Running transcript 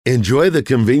Enjoy the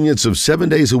convenience of 7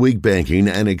 days a week banking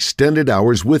and extended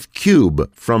hours with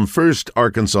Cube from First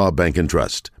Arkansas Bank and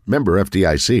Trust. Member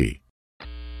FDIC. You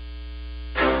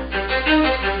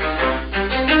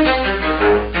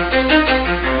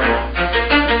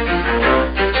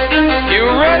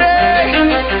ready?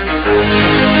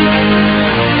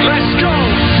 Let's go!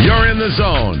 You're in the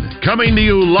zone. Coming to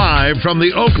you live from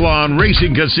the Oaklawn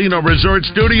Racing Casino Resort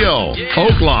Studio.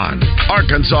 Oaklawn,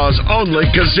 Arkansas's only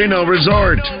casino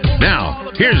resort. Now,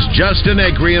 here's Justin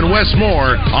Acree and Wes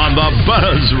Moore on the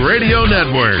Buzz Radio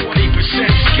Network.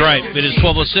 That's right. It is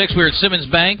 12:06. We're at Simmons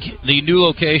Bank, the new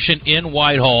location in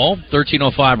Whitehall,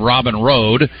 1305 Robin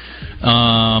Road.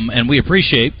 And we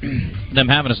appreciate them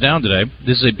having us down today.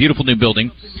 This is a beautiful new building.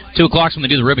 2 o'clock when they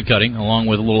do the ribbon cutting, along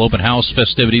with a little open house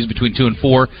festivities between 2 and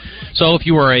 4. So if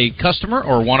you are a customer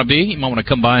or want to be, you might want to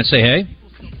come by and say, hey,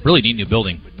 really neat new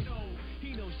building.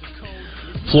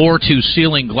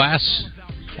 Floor-to-ceiling glass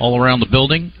all around the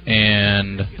building,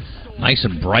 and nice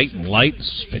and bright and light.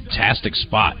 It's a fantastic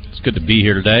spot. It's good to be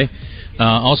here today.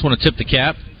 I also want to tip the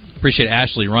cap. Appreciate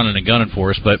Ashley running and gunning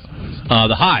for us. But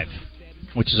the Hive,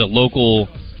 which is a local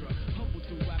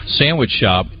sandwich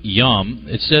shop, Yum.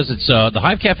 It says it's the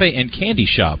Hive Cafe and Candy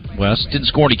Shop. Wes didn't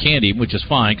score any candy, which is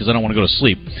fine because I don't want to go to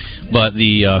sleep. But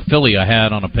the Philly I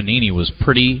had on a panini was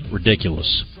pretty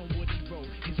ridiculous.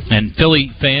 And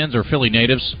Philly fans or Philly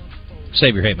natives,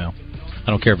 save your hate mail. I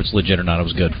don't care if it's legit or not. It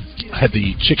was good. I had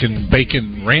the chicken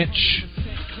bacon ranch.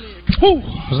 Woo!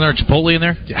 Wasn't there a Chipotle in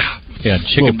there? Yeah. Yeah,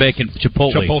 chicken bacon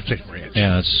Chipotle. Chipotle ranch.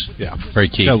 Yeah, that's very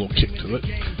key. Got a little kick to it.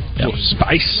 A little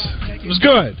spice. It was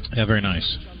good. Yeah, very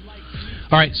nice.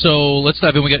 All right, so let's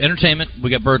dive in. We got entertainment.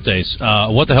 We got birthdays.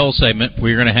 What the Hell segment.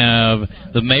 We're going to have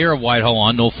the mayor of Whitehall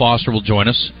on. Noel Foster will join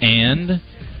us. And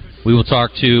we will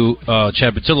talk to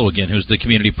Chad Patillo again, who's the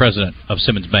community president of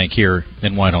Simmons Bank here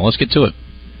in Whitehall. Let's get to it.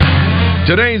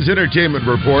 Today's entertainment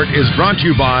report is brought to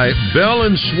you by Bell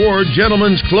 & Sword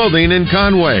Gentlemen's Clothing in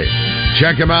Conway.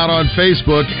 Check them out on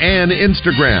Facebook and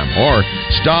Instagram, or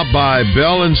stop by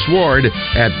Bell & Sword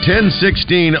at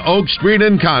 1016 Oak Street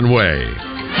in Conway.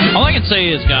 All I can say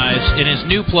is, guys, in his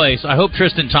new place, I hope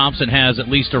Tristan Thompson has at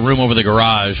least a room over the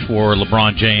garage for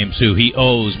LeBron James, who he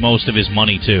owes most of his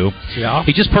money to. Yeah.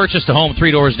 He just purchased a home 3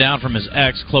 doors down from his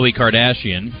ex, Khloe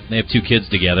Kardashian. They have 2 kids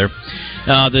together.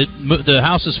 The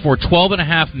house is for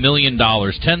 $12.5 million,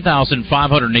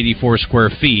 10,584 square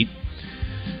feet.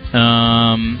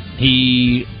 I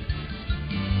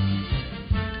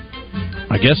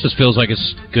guess this feels like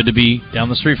it's good to be down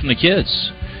the street from the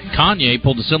kids. Kanye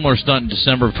pulled a similar stunt in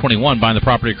December of 21, buying the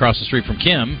property across the street from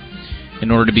Kim in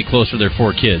order to be closer to their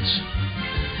 4 kids.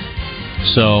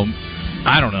 So,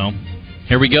 I don't know.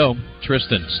 Here we go.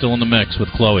 Tristan still in the mix with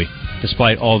Khloe,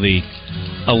 despite all the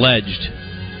alleged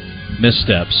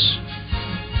missteps.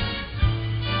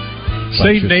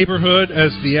 Same neighborhood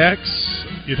as the ex,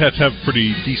 you'd have to have a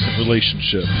pretty decent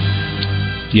relationship.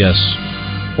 Yes.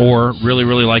 Or really,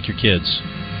 really like your kids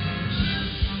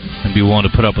and be willing to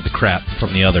put up with the crap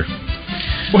from the other.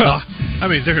 Well, I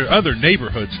mean, there are other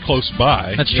neighborhoods close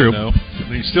by. That's true. You know? I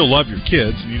mean, you still love your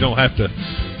kids, and you don't have to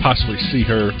possibly see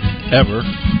her ever.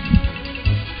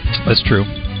 That's true.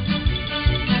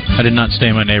 I did not stay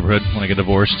in my neighborhood when I got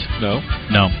divorced. No?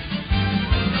 No.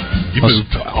 You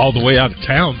moved all the way out of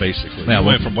town, basically. Yeah, you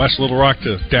went from West Little Rock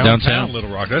to downtown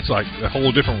Little Rock. That's like a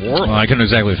whole different world. Well, I couldn't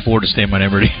exactly afford to stay in my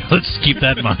neighborhood. Let's keep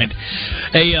that in mind.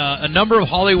 A number of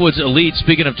Hollywood's elites,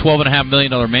 speaking of $12.5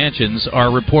 million mansions, are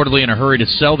reportedly in a hurry to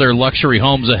sell their luxury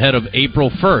homes ahead of April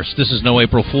 1st. This is no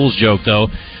April Fool's joke, though.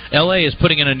 L.A. is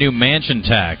putting in a new mansion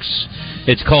tax.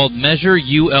 It's called Measure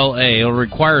ULA. It'll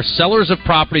require sellers of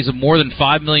properties of more than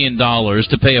 $5 million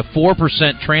to pay a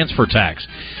 4% transfer tax.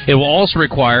 It will also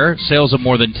require sales of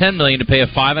more than $10 million to pay a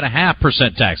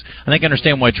 5.5% tax. I think I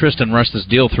understand why Tristan rushed this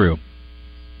deal through.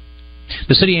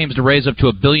 The city aims to raise up to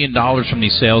 $1 billion from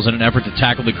these sales in an effort to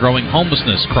tackle the growing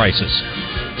homelessness crisis.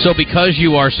 So because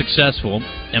you are successful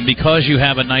and because you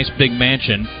have a nice big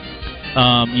mansion,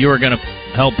 you are going to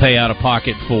help pay out of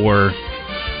pocket for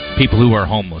people who are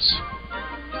homeless.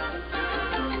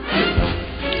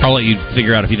 I'll let you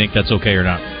figure out if you think that's okay or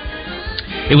not.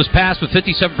 It was passed with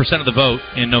 57% of the vote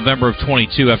in November of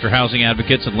 22 after housing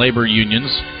advocates and labor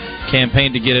unions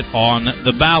campaigned to get it on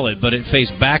the ballot, but it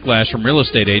faced backlash from real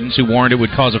estate agents who warned it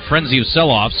would cause a frenzy of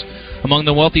sell-offs among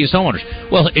the wealthiest homeowners.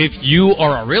 Well, if you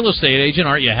are a real estate agent,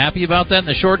 aren't you happy about that in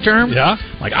the short term? Yeah.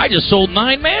 Like, I just sold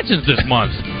 9 mansions this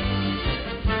month.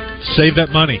 Save that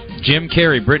money. Jim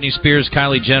Carrey, Britney Spears,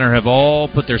 Kylie Jenner have all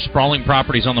put their sprawling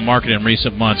properties on the market in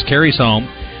recent months. Carrey's home,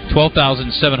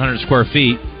 12,700 square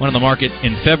feet, went on the market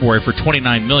in February for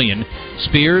 $29 million.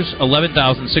 Spears,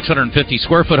 11,650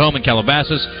 square foot home in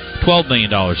Calabasas, $12 million,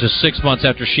 just 6 months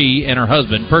after she and her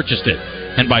husband purchased it.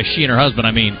 And by she and her husband,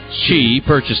 I mean she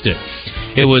purchased it.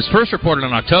 It was first reported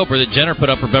in October that Jenner put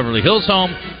up her Beverly Hills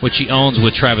home, which she owns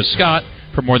with Travis Scott,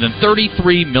 for more than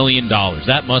 $33 million.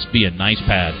 That must be a nice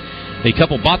pad. The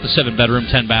couple bought the 7-bedroom,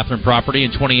 10-bathroom property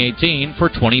in 2018 for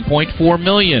 $20.4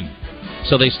 million.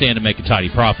 So they stand to make a tidy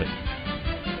profit.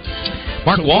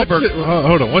 Mark Wahlberg.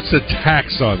 Hold on. What's the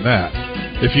tax on that?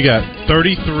 If you got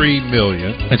 $33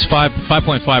 million, it's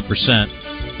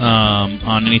 5.5%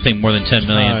 on anything more than $10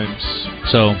 million.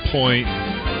 Times so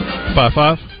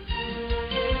 0.55.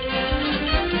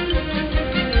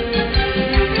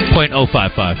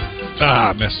 0.055.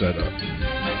 I messed that up.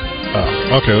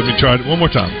 Okay, let me try it one more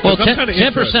time. Well, 10%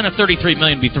 of $33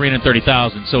 million would be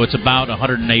 $330,000, so it's about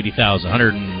 $180,000.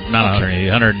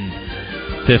 $150,000,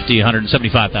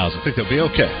 $175,000. I think they'll be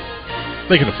okay.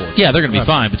 They can afford it. Yeah, they're going to be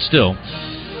fine, but still.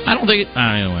 I don't think...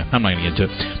 anyway, I'm not going to get into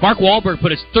it. Mark Wahlberg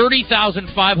put his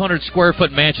 30,500 square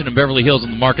foot mansion in Beverly Hills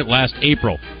on the market last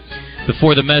April,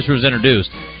 before the measure was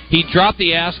introduced. He dropped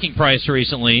the asking price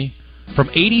recently from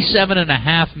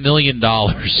 $87.5 million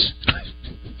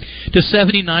to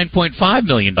 $79.5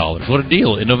 million. What a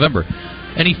deal in November.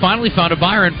 And he finally found a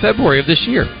buyer in February of this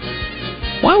year.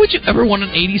 Why would you ever want an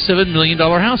 $87 million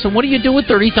house? And what do you do with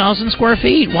 30,000 square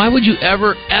feet? Why would you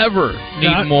ever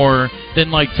need more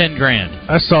than like 10 grand?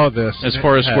 I saw this. As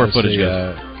far as square footage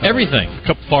goes. Everything.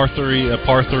 A par 3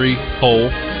 hole.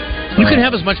 You can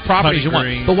have as much property as you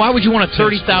want. But why would you want a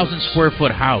 30,000 square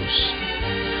foot house?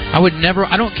 I would never,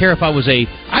 I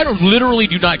literally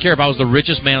do not care if I was the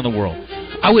richest man in the world.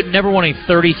 I would never want a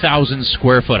 30,000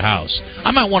 square foot house.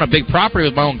 I might want a big property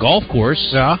with my own golf course.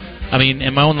 Yeah. I mean,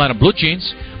 in my own line of blue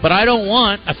jeans. But I don't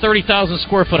want a 30,000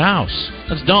 square foot house.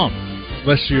 That's dumb.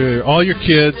 Unless all your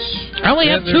kids. I only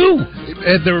have two.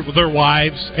 And their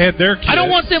wives and their kids. I don't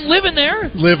want them living there.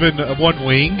 Live in one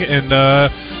wing. And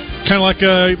kind of like,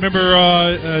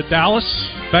 remember Dallas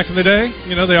back in the day?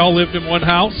 You know, they all lived in one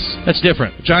house. That's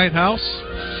different. A giant house.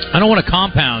 I don't want a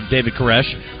compound, David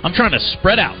Koresh. I'm trying to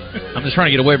spread out. I'm just trying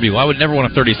to get away from you. I would never want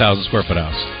a 30,000 square foot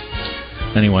house.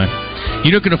 Anyway,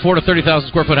 you know who can afford a 30,000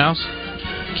 square foot house?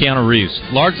 Keanu Reeves,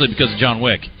 largely because of John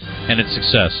Wick and its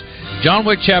success. John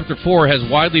Wick Chapter 4 has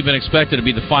widely been expected to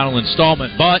be the final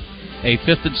installment, but a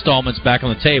fifth installment's back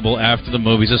on the table after the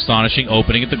movie's astonishing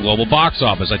opening at the global box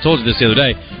office. I told you this the other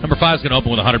day. Number 5 is going to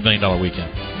open with a $100 million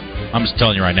weekend. I'm just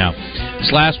telling you right now.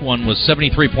 This last one was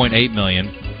 $73.8 million.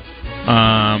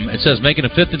 It says making a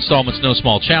fifth installment's no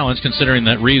small challenge, considering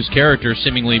that Reeves' character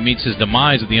seemingly meets his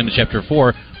demise at the end of Chapter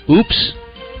 4. Oops.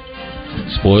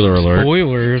 Spoiler alert.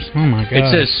 Spoilers. Oh, my God.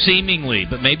 It says seemingly,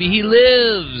 but maybe he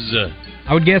lives.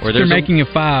 I would guess if they're making a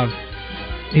 5,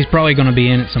 he's probably going to be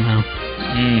in it somehow.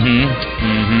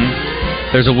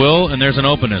 There's a will and there's an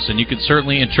openness, and you could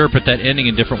certainly interpret that ending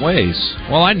in different ways.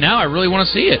 Well, I really want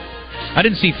to see it. I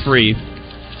didn't see 3.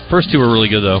 First 2 were really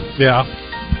good, though. Yeah.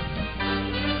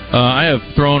 I have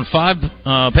thrown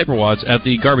 5 paper wads at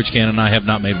the garbage can, and I have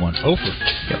not made one. Oh,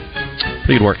 yep.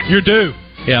 Pretty good work. You're due.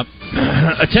 Yep.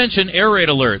 Attention, air raid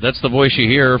alert. That's the voice you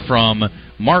hear from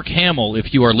Mark Hamill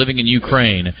if you are living in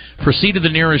Ukraine. Proceed to the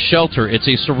nearest shelter. It's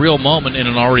a surreal moment in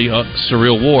an already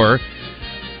surreal war.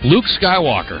 Luke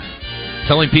Skywalker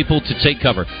telling people to take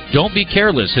cover. Don't be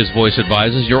careless, his voice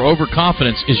advises. Your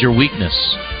overconfidence is your weakness.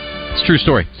 It's a true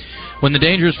story. When the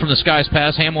dangers from the skies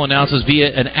pass, Hamill announces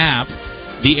via an app,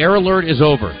 the air alert is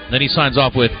over. Then he signs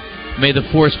off with, may the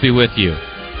force be with you.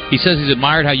 He says he's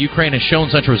admired how Ukraine has shown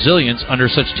such resilience under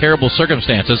such terrible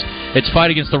circumstances. Its fight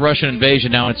against the Russian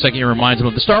invasion now in second year reminds him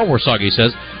of the Star Wars saga, he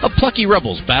says, of plucky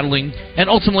rebels battling and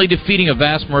ultimately defeating a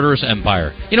vast murderous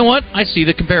empire. You know what? I see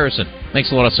the comparison.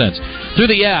 Makes a lot of sense. Through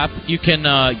the app, you can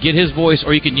get his voice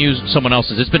or you can use someone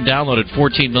else's. It's been downloaded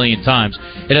 14 million times.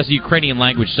 It has a Ukrainian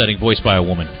language setting voiced by a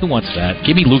woman. Who wants that?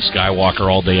 Give me Luke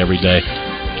Skywalker all day, every day.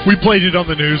 We played it on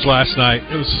the news last night.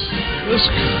 It was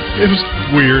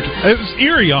weird. It was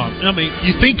eerie I mean,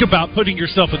 you think about putting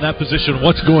yourself in that position,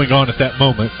 what's going on at that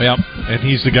moment. Yep. And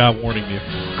he's the guy warning you.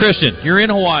 Christian, you're in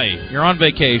Hawaii. You're on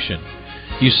vacation.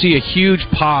 You see a huge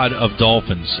pod of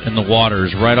dolphins in the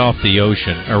waters right off the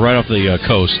ocean, or right off the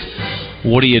coast.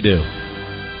 What do you do?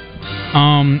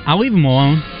 I'll leave them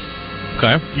alone.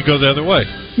 Okay. You go the other way.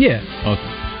 Yeah.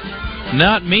 Oh.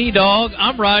 Not me, dog.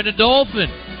 I'm riding a dolphin.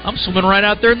 I'm swimming right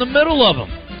out there in the middle of them.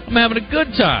 I'm having a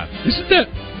good time. Isn't that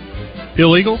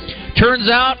illegal? Turns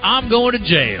out I'm going to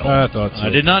jail. I thought so. I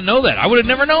did not know that. I would have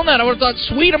never known that. I would have thought,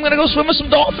 sweet, I'm going to go swim with some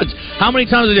dolphins. How many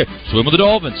times did you swim with the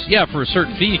dolphins? Yeah, for a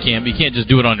certain fee you can, but you can't just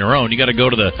do it on your own. You got to go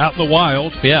to the... Out in the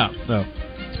wild. Yeah. No.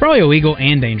 It's probably illegal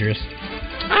and dangerous.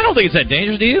 I don't think it's that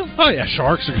dangerous, do you? Oh, yeah,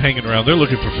 sharks are hanging around. They're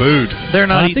looking for food. They're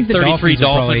not I eating think the 33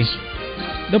 dolphins.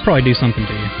 They'll probably do something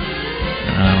to you.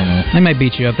 I don't know. They may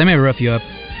beat you up. They may rough you up.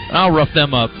 I'll rough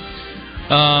them up.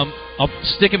 I'll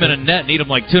stick them in a net and eat them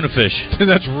like tuna fish.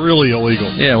 That's really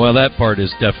illegal. Yeah, well, that part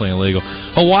is definitely illegal.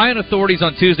 Hawaiian authorities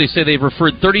on Tuesday say they've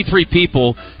referred 33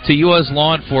 people to U.S.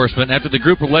 law enforcement after the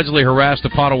group allegedly harassed a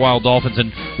pod of wild dolphins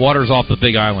in waters off the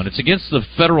Big Island. It's against the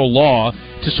federal law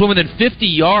to swim within 50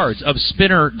 yards of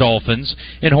spinner dolphins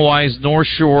in Hawaii's North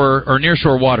Shore or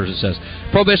nearshore waters, it says.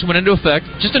 Prohibition went into effect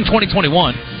just in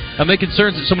 2021 amid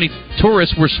concerns that so many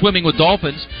tourists were swimming with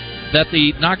dolphins that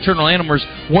the nocturnal animals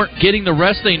weren't getting the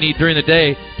rest they need during the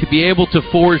day to be able to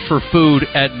forage for food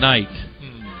at night.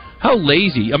 How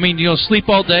lazy. I mean, sleep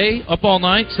all day, up all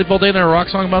night, sleep all day, and there a rock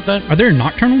song about that? Are they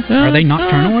nocturnal? Are they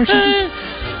nocturnal or something?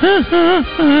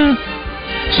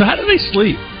 So how do they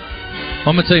sleep?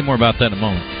 I'm going to tell you more about that in a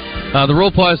moment. The rule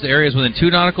applies to areas within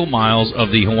 2 nautical miles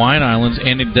of the Hawaiian Islands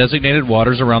and in designated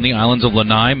waters around the islands of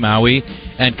Lanai, Maui,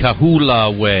 and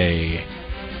Kahului.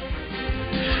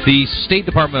 The State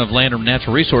Department of Land and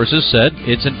Natural Resources said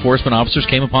its enforcement officers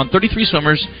came upon 33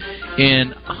 swimmers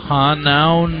in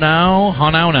Hanaunau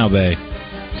Bay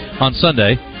on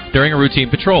Sunday during a routine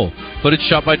patrol. Footage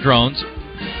shot by drones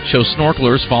shows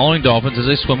snorkelers following dolphins as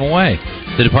they swim away.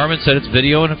 The department said its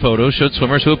video and photos showed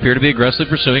swimmers who appear to be aggressively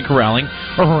pursuing, corralling,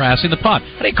 or harassing the pod.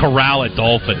 How do you corral a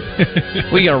dolphin?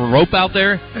 We got a rope out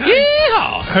there?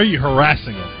 Yeah! How are you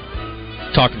harassing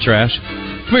them? Talking trash.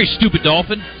 Come here, you stupid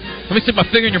dolphin. Let me stick my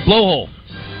finger in your blowhole.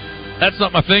 That's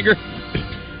not my finger.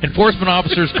 Enforcement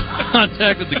officers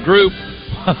contacted the group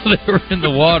while they were in the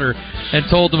water and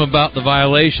told them about the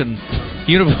violation.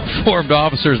 Uniformed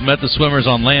officers met the swimmers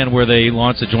on land where they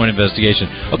launched a joint investigation.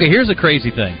 Okay, here's a crazy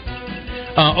thing.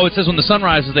 It says when the sun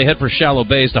rises, they head for shallow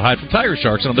bays to hide from tiger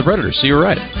sharks and other predators. So you're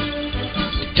right.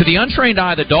 To the untrained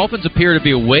eye, the dolphins appear to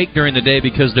be awake during the day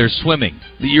because they're swimming.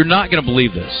 You're not going to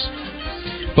believe this.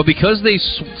 But because they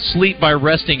sleep by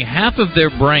resting half of their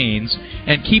brains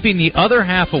and keeping the other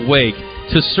half awake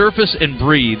to surface and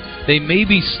breathe, they may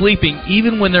be sleeping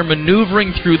even when they're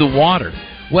maneuvering through the water.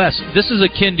 Wes, this is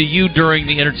akin to you during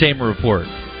the entertainment report.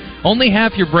 Only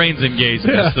half your brain's engaged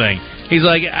in this thing. He's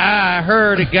like, I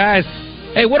heard it, guys.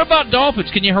 Hey, what about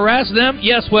dolphins? Can you harass them?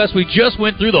 Yes, Wes, we just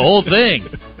went through the whole thing.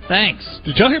 Thanks.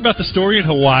 Did y'all hear about the story in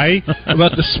Hawaii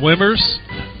about the swimmers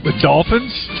with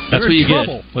dolphins? That's what you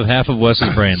get with half of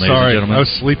Wes's brain, ladies and gentlemen. I was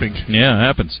sleeping. Yeah, it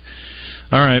happens.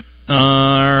 All right.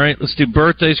 Let's do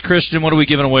birthdays. Christian, what are we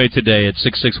giving away today at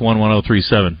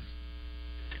 661-1037?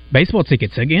 Baseball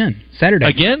tickets again. Saturday.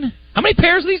 Again? How many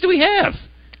pairs of these do we have?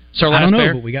 I don't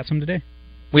know, but we got some today.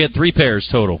 We had 3 pairs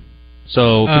total.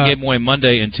 So we gave them away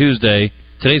Monday and Tuesday.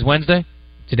 Today's Wednesday?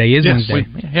 Today is Wednesday.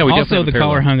 We also, the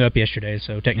caller hung up yesterday,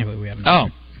 so technically we haven't. Oh.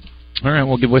 All right,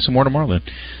 we'll give away some more tomorrow then.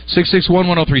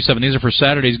 661-1037. These are for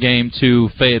Saturday's game to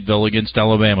Fayetteville against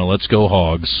Alabama. Let's go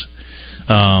Hogs.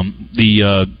 We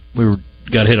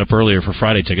got hit up earlier for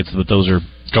Friday tickets, but those are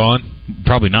gone.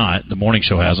 Probably not. The morning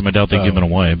show has them. I doubt they give them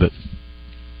away, but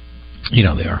they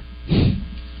are.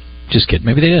 Just kidding.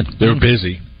 Maybe they did. They're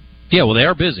busy. Yeah, well, they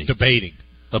are busy debating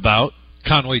about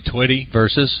Conway Twitty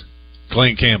versus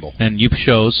Glenn Campbell. And you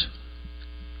shows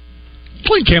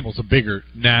Glenn Campbell's a bigger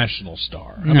national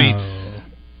star. No. I mean,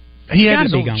 he had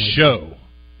his own show.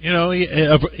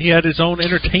 He had his own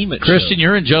entertainment Christian, show.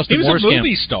 You're in Justin Moore's camp. He was a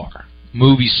movie star.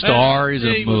 Movie star is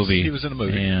a movie. He was in a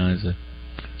movie. Yeah.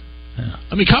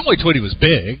 I mean, Conway Twitty was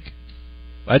big.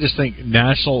 I just think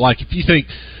national, like if you think,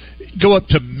 go up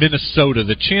to Minnesota,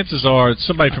 the chances are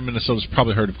somebody from Minnesota's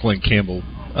probably heard of Glenn Campbell.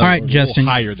 All right, Justin.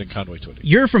 Higher than Conway Twitty.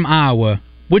 You're from Iowa.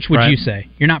 Which would you say?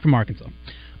 You're not from Arkansas.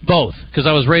 Both, because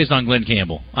I was raised on Glenn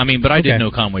Campbell. I mean, but I did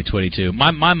know Conway Twitty, too.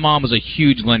 My mom was a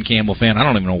huge Glenn Campbell fan. I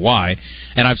don't even know why.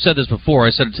 And I've said this before.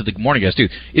 I said it to the morning guys, too.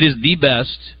 It is the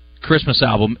best Christmas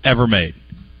album ever made.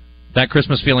 That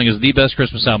Christmas Feeling is the best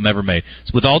Christmas album ever made.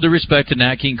 So with all due respect to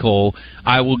Nat King Cole,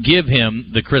 I will give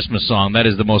him the Christmas song. That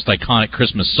is the most iconic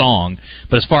Christmas song.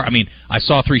 But I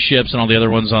saw 3 Ships and all the other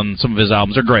ones on some of his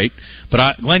albums are great.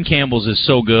 But Glenn Campbell's is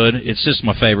so good. It's just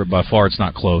my favorite by far. It's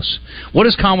not close. What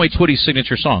is Conway Twitty's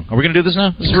signature song? Are we going to do this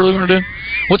now? This is really what we're going to do?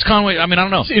 What's Conway? I mean, I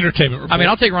don't know. It's entertainment report. I mean,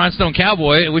 I'll take Rhinestone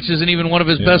Cowboy, which isn't even one of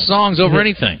his best songs over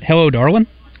anything. Hello, Darling?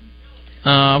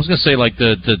 I was going to say like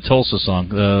the Tulsa song.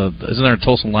 Isn't there a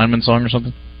Tulsa Lineman song or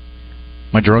something?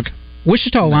 Am I drunk?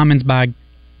 Wichita Lineman's by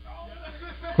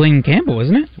Glenn Campbell,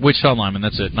 isn't it? Wichita lineman,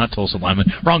 that's it. Not Tulsa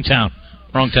lineman. Wrong town.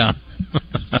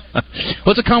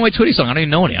 What's a Conway Twitty song? I don't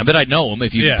even know any. I bet I'd know them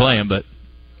if you could play them, but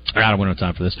I don't have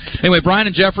time for this. Anyway, Brian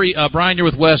and Jeffrey. Brian, you're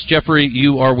with Wes. Jeffrey,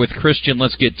 you are with Christian.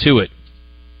 Let's get to it.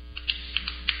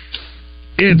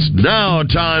 It's now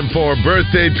time for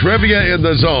Birthday Trivia in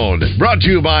the Zone. Brought to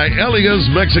you by Elia's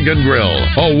Mexican Grill.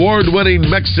 Award-winning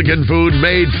Mexican food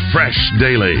made fresh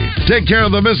daily. Take care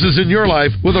of the misses in your life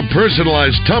with a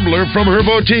personalized tumbler from her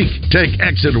boutique. Take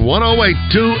exit 108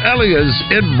 to Elia's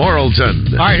in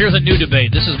Morrilton. All right, here's a new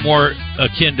debate. This is more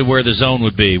akin to where the Zone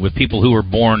would be with people who were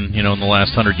born, in the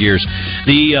last 100 years.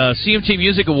 The CMT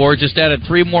Music Awards just added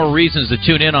 3 more reasons to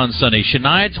tune in on Sunday.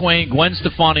 Shania Twain, Gwen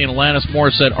Stefani, and Alanis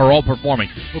Morissette are all performing.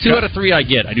 Okay. 2 out of 3 I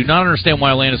get. I do not understand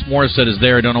why Alanis Morissette is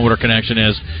there. I don't know what her connection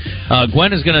is.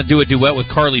 Gwen is going to do a duet with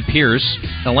Carly Pearce.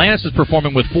 Alanis is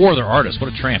performing with 4 other artists. What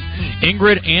a tramp.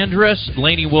 Ingrid Andress,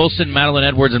 Lainey Wilson, Madeline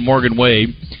Edwards, and Morgan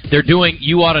Wade. They're doing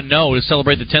You Ought to Know to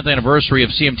celebrate the 10th anniversary of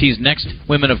CMT's Next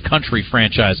Women of Country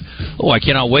franchise. Oh, I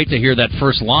cannot wait to hear that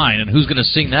first line. And who's going to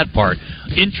sing that part?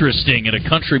 Interesting at a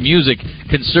country music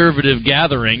conservative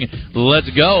gathering. Let's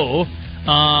go.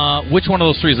 Which one of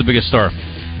those 3 is the biggest star?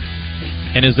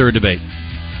 And is there a debate?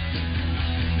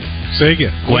 Say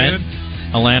again. Gwen,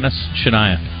 Alanis,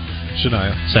 Shania.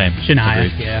 Same. Shania,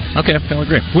 Agreed. yeah. Okay, I'll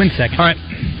agree. Win second. All right.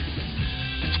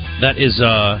 That's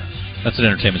an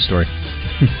entertainment story.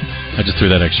 I just threw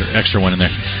that extra one in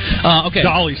there. Okay.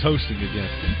 Dolly's hosting again.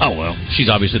 Oh, well, she's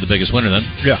obviously the biggest winner then.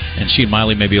 Yeah. And she and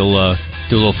Miley maybe will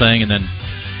do a little thing, and then...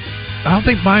 I don't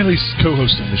think Miley's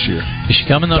co-hosting this year. Is she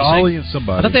coming, though? Dolly and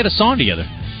somebody. I thought they had a song together.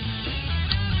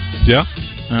 Yeah?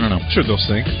 I don't know. Sure they'll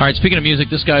sing. All right, speaking of music,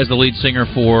 this guy is the lead singer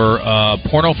for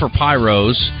Porno for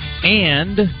Pyros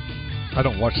and... I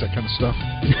don't watch that kind of stuff.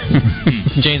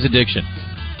 Jane's Addiction.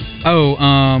 Oh,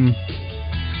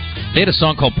 they had a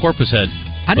song called Porpoisehead.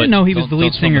 I didn't know he was the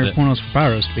lead singer of Pornos for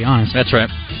Pyros, to be honest. That's right.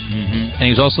 Mm-hmm. And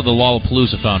he was also the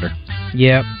Lollapalooza founder.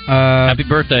 Yep. Happy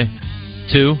birthday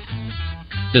to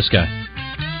this guy.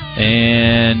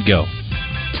 And go.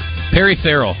 Perry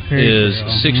Farrell is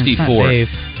 64.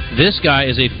 This guy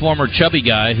is a former chubby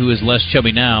guy who is less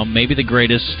chubby now. Maybe the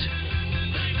greatest...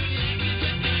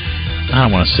 I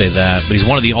don't want to say that, but he's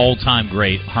one of the all-time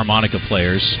great harmonica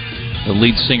players. The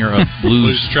lead singer of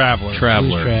Blues Traveler. Blues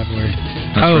Traveler.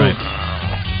 That's right.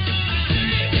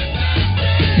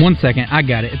 1 second. I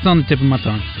got it. It's on the tip of my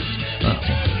tongue.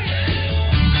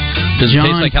 Does it John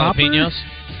taste like Popper? jalapenos?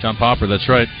 John Popper, that's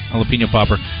right. Jalapeno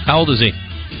Popper. How old is he,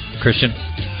 Christian?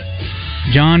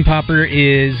 John Popper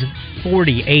is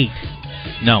 48.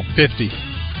 No. 50.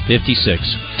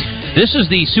 56. This is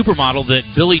the supermodel that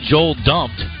Billy Joel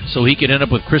dumped so he could end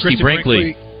up with Christy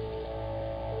Brinkley.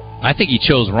 I think he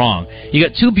chose wrong. You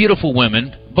got 2 beautiful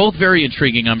women, both very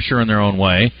intriguing, I'm sure, in their own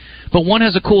way. But one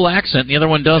has a cool accent, and the other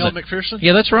one doesn't. Elle McPherson?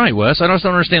 Yeah, that's right, Wes. I just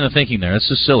don't understand the thinking there. That's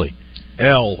just silly.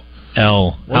 L.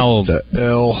 How old? What the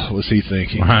L was he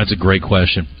thinking? That's a great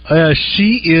question.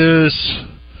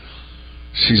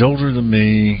 She's older than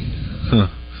me.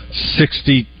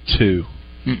 62.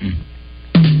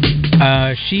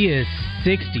 She is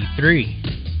 63.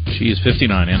 She is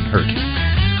 59 and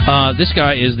hurt. This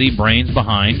guy is the brains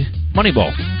behind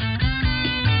Moneyball.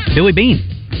 Billy Bean.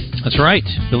 That's right,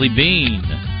 Billy Bean.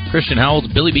 Christian, how old's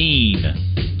Billy Bean?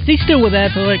 Is he still with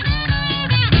Athletics?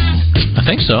 I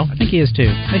think so. I think he is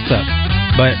too. They suck.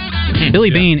 But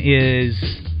Billy Bean is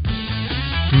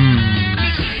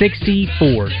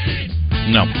 64.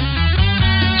 No.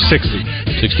 60.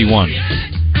 61.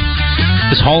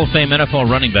 This Hall of Fame NFL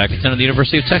running back attended the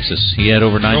University of Texas. He had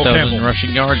over 9,000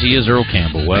 rushing yards. He is Earl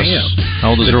Campbell. Wes, how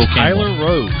old is Earl Campbell? Tyler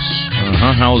Rose.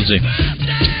 How old is he?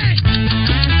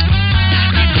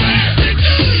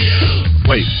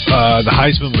 Wait, the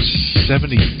Heisman was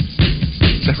 70.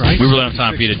 Is that right? We really don't have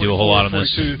time for you to do a whole lot on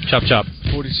this. 42, Chop, chop.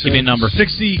 46, Give me a number.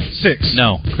 66.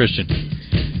 No, Christian.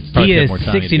 He is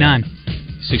 69.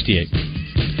 68.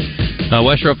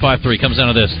 Wes, you're up 5-3. Comes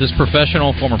down to this. This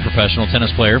former professional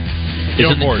tennis player is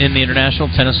in the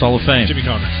International Tennis Hall of Fame. Jimmy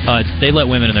Connors. They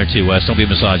let women in there too, Wes. Don't be a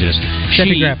misogynist.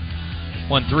 Steffi Graf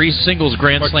won 3 singles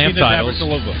Grand Slam titles. 3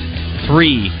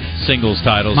 singles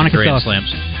titles in Grand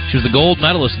Slams. She was the gold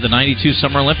medalist at the 92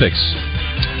 Summer Olympics.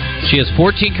 She has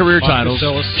 14 career titles.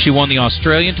 She won the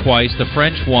Australian twice, the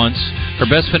French once. Her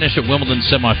best finish at Wimbledon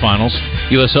semifinals,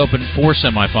 U.S. Open 4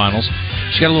 semifinals.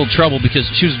 She got a little trouble because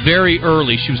she was very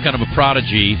early. She was kind of a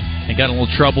prodigy and got in a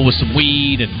little trouble with some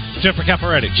weed. And Jennifer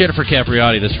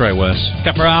Capriati. That's right, Wes.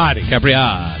 Capriati.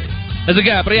 As a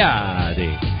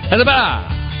Capriati. As a bar.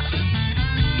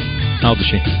 How old is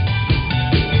she?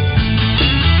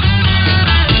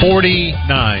 49.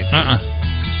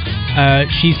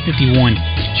 She's 51.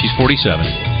 She's 47.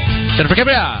 Jennifer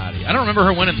Capriati. I don't remember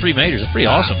her winning 3 majors. That's pretty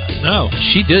awesome. No.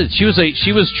 She did. She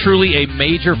was truly a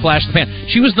major flash in the pan.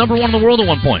 She was number 1 in the world at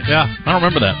one point. Yeah. I don't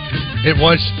remember that. It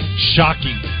was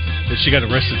shocking that she got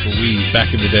arrested for weed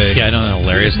back in the day. Yeah, I know. That's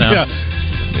hilarious now. Yeah.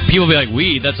 People be like,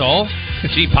 weed, that's all?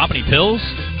 She didn't pop any pills?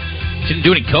 She didn't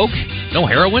do any coke? No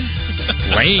heroin?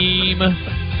 Lame.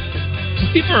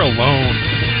 Just leave her alone.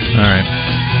 All right.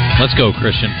 Let's go,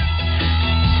 Christian.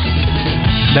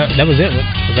 That was it.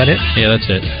 Was that it? Yeah, that's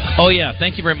it. Oh, yeah.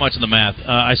 Thank you very much on the math.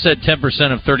 I said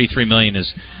 10% of 33 million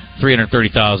is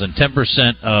 330,000.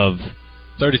 10% of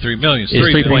 33 million is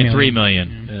 3.3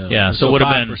 million. Yeah, so it would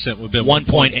have been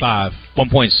 1.5.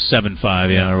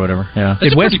 1.75, yeah, or whatever. Yeah.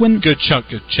 It's a West win? Good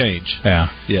chunk of change. Yeah.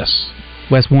 Yes.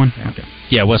 West won? Okay.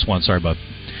 Yeah, West won. Sorry, bud.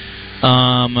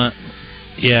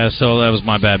 Yeah, so that was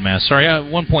my bad math. Sorry,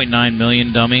 1.9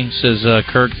 million, dummy, says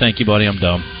Kirk. Thank you, buddy. I'm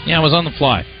dumb. Yeah, I was on the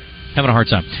fly. Having a hard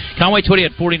time. Conway Twitty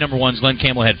had 40 number ones. Glenn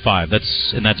Campbell had 5.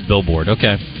 That's Billboard.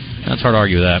 Okay. That's hard to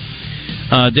argue with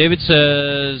that. David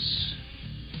says,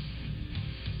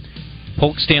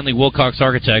 Polk Stanley Wilcox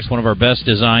Architects, one of our best,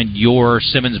 designed your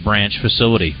Simmons Branch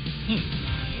facility.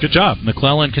 Good job.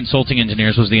 McClellan Consulting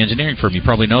Engineers was the engineering firm. You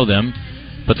probably know them,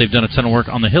 but they've done a ton of work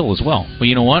on the Hill as well. Well,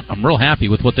 you know what? I'm real happy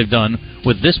with what they've done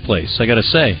with this place, I got to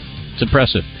say. It's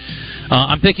impressive.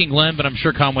 I'm picking Glenn, but I'm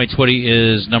sure Conway Twitty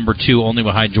is number 2, only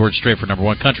behind George Strait for number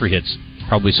 1 country hits.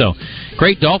 Probably so.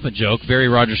 Great Dolphin joke. Very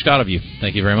Roger Scott of you.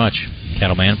 Thank you very much,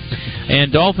 Cattleman.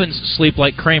 And Dolphins sleep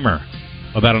like Kramer,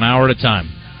 about an hour at a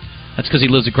time. That's because he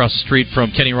lives across the street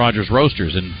from Kenny Rogers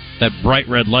Roasters, and that bright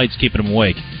red light's keeping him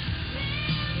awake.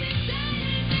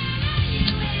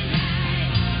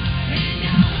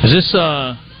 Is this...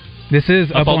 This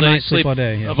is Up All Night, Sleep All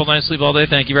Day. Yeah. Up All Night, Sleep All Day.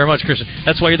 Thank you very much, Christian.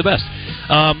 That's why you're the best.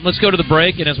 Let's go to the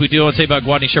break, and as we do, I'll tell you about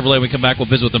Guadney Chevrolet. When we come back, we'll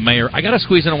visit with the mayor. I got to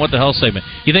squeeze in a What the Hell segment.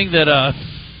 You think that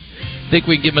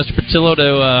we can get Mr. Patillo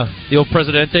to the old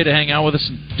Presidente to hang out with us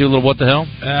and do a little What the Hell?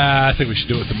 I think we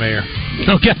should do it with the mayor.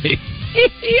 Okay.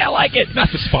 I like it. Not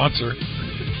the sponsor.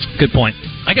 Good point.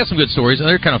 I got some good stories.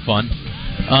 They're kind of fun.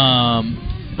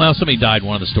 Well, somebody died in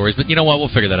one of the stories, but you know what?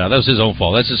 We'll figure that out. That was his own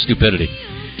fault. That's his stupidity.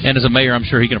 And as a mayor, I'm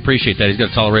sure he can appreciate that. He's got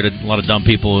to tolerate a lot of dumb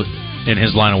people in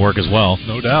his line of work as well.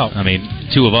 No doubt. I mean,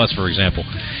 2 of us, for example.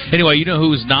 Anyway, you know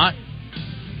who's not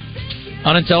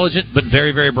unintelligent but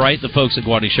very, very bright? The folks at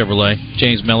Guadney Chevrolet,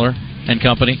 James Miller and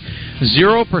company.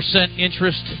 0%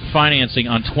 interest financing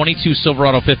on 22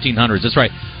 Silverado 1500s. That's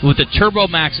right. With the Turbo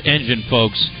Max engine,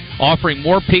 folks, offering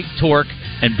more peak torque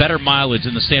and better mileage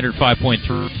than the standard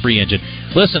 5.3 engine.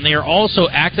 Listen, they are also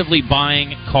actively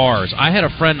buying cars. I had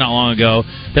a friend not long ago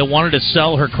that wanted to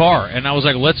sell her car, and I was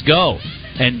like, let's go.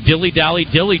 And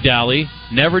dilly-dally,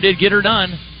 never did get her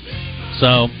done.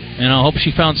 So, I hope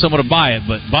she found someone to buy it.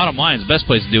 But bottom line, the best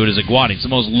place to do it is at Guadney. It's the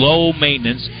most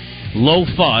low-maintenance,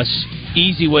 low-fuss,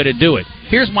 easy way to do it.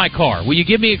 Here's my car. Will you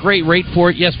give me a great rate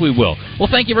for it? Yes, we will. Well,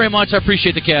 thank you very much. I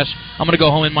appreciate the cash. I'm going to go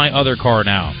home in my other car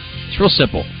now. It's real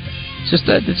simple. It's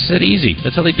that easy.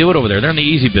 That's how they do it over there. They're in the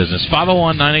easy business.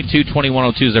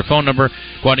 501-982-2102 is their phone number.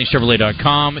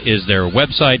 GuadneyChevrolet.com is their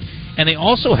website. And they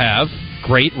also have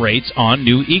great rates on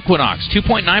new Equinox.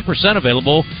 2.9%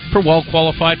 available for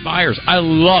well-qualified buyers. I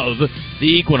love the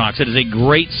Equinox. It is a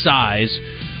great size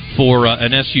for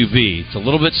an SUV. It's a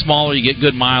little bit smaller. You get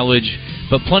good mileage,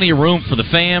 but plenty of room for the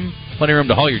fam, plenty of room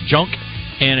to haul your junk.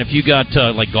 And if you got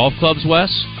like golf clubs,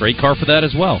 Wes, great car for that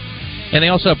as well. And they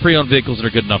also have pre-owned vehicles that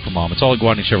are good enough for mom. It's all at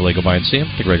Guadney Chevrolet. Go by and see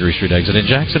them. The Gregory Street exit in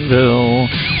Jacksonville.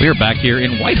 We are back here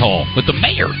in Whitehall with the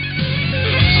mayor.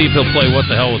 See if he'll play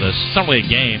What the Hell with us. It's not really a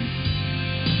game.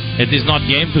 It is not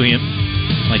game to him,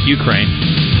 like Ukraine.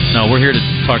 No, we're here to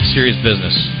talk serious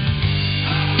business.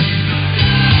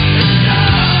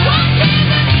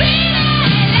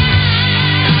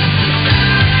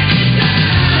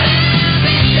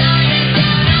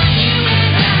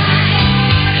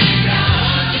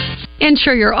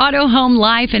 Insure your auto, home,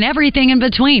 life, and everything in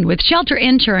between with Shelter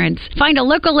Insurance. Find a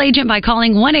local agent by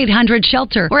calling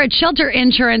 1-800-SHELTER or at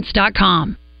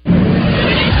shelterinsurance.com.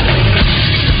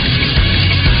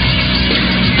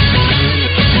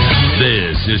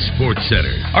 This is Sports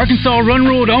Center. Arkansas Run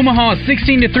ruled Omaha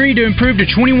 16-3 to improve to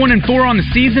 21-4 on the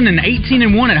season and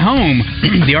 18-1 at home.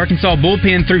 The Arkansas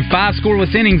bullpen threw 5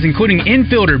 scoreless innings, including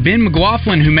infielder Ben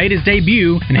McLaughlin, who made his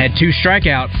debut and had 2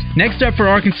 strikeouts. Next up for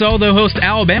Arkansas, they'll host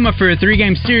Alabama for a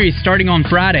 3-game series starting on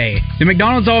Friday. The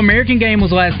McDonald's All-American game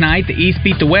was last night. The East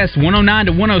beat the West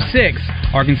 109-106.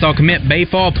 Arkansas commit Bay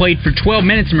Fall played for 12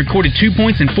 minutes and recorded 2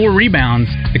 points and 4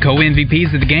 rebounds. The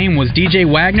co-MVPs of the game was DJ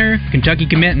Wagner, Kentucky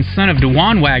commit and son of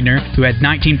DeJuan Wagner, who had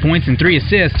 19 points and 3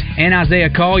 assists, and Isaiah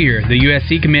Collier. The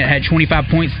USC commit had 25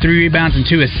 points, 3 rebounds, and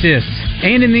 2 assists.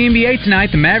 And in the NBA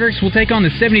tonight, the Mavericks will take on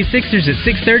the 76ers at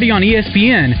 6:30 on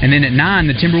ESPN, and then at 9,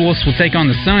 the Timberwolves will take on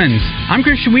the Suns. I'm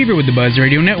Christian Weaver with the Buzz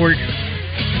Radio Network.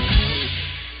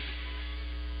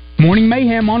 Morning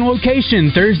Mayhem on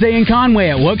location Thursday in Conway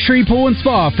at Luxury Pool and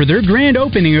Spa for their grand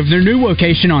opening of their new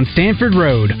location on Stanford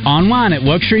Road. Online at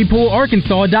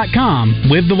LuxuryPoolArkansas.com.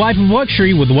 Live the life of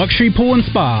luxury with Luxury Pool and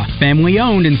Spa. Family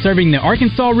owned and serving the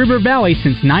Arkansas River Valley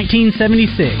since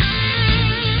 1976.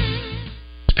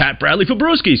 Pat Bradley for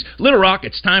Brewskis. Little Rock,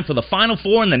 it's time for the Final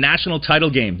Four in the national title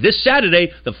game. This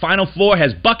Saturday, the Final Four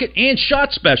has bucket and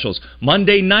shot specials.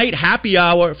 Monday night, happy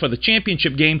hour for the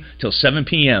championship game till 7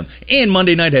 p.m. And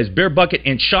Monday night has beer bucket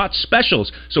and shot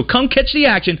specials. So come catch the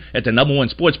action at the #1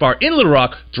 sports bar in Little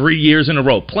Rock 3 years in a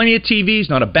row. Plenty of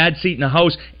TVs, not a bad seat in the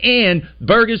house, and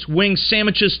burgers, wings,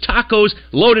 sandwiches, tacos,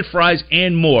 loaded fries,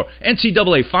 and more.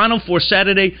 NCAA Final Four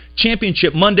Saturday,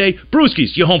 championship Monday.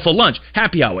 Brewskis, you're home for lunch,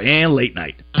 happy hour, and late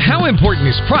night. How important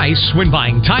is price when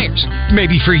buying tires?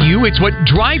 Maybe for you, it's what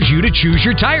drives you to choose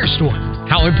your tire store.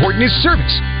 How important is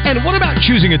service? And what about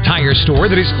choosing a tire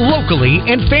store that is locally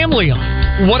and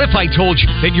family-owned? What if I told you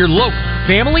that your local,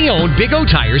 family-owned Big O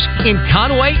Tires in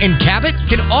Conway and Cabot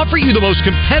can offer you the most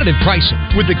competitive pricing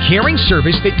with the caring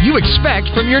service that you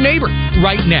expect from your neighbor?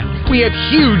 Right now, we have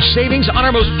huge savings on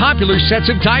our most popular sets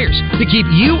of tires to keep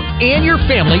you and your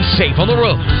family safe on the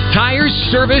road. Tires,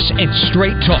 service, and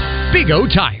straight talk. Big O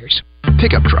Tires.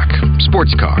 Pickup truck,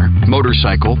 sports car,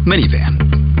 motorcycle, minivan,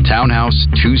 townhouse,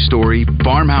 two-story,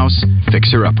 farmhouse,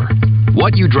 fixer-upper.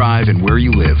 What you drive and where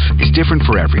you live is different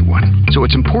for everyone, so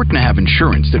it's important to have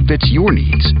insurance that fits your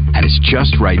needs and is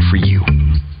just right for you.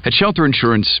 At Shelter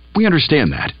Insurance, we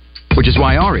understand that, which is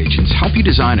why our agents help you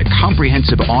design a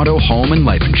comprehensive auto, home, and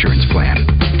life insurance plan.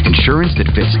 Insurance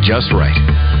that fits just right.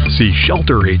 See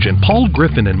Shelter Agent Paul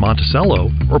Griffin in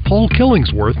Monticello or Paul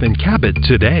Killingsworth in Cabot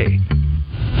today.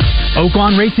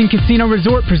 Oaklawn Racing Casino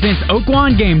Resort presents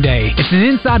Oaklawn Game Day. It's an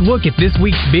inside look at this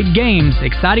week's big games,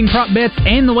 exciting prop bets,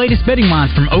 and the latest betting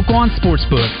lines from Oaklawn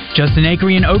Sportsbook. Justin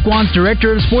Acree and Oaklawn's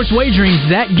Director of Sports Wagering,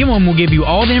 Zach Gillum, will give you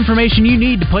all the information you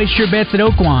need to place your bets at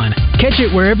Oaklawn. Catch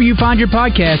it wherever you find your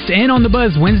podcast and on The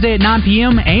Buzz Wednesday at 9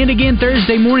 p.m. and again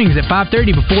Thursday mornings at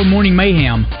 5:30 before Morning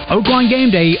Mayhem. Oaklawn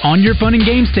Game Day on your fun and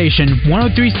game station,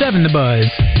 103.7 The Buzz.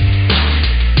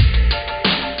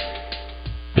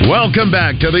 Welcome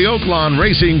back to the Oaklawn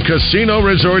Racing Casino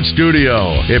Resort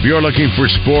Studio. If you're looking for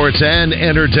sports and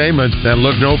entertainment, then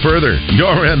look no further.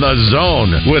 You're in the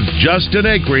zone with Justin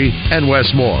Acree and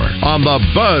Wes Moore on the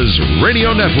Buzz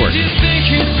Radio Network.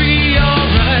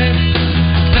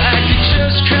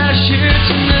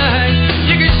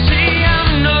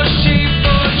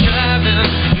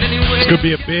 It's going to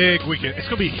be a big weekend. It's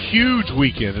going to be a huge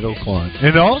weekend at Oaklawn. And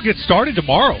it all gets started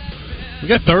tomorrow. We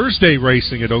got Thursday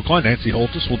racing at Oaklawn. Nancy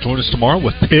Holtis will join us tomorrow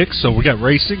with picks. So we got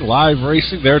racing, live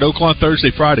racing there at Oaklawn Thursday,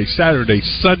 Friday, Saturday,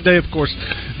 Sunday. Of course,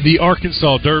 the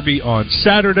Arkansas Derby on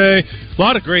Saturday. A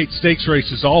lot of great stakes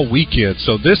races all weekend.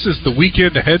 So this is the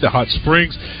weekend to head to Hot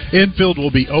Springs. Infield will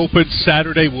be open.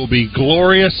 Saturday will be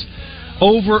glorious.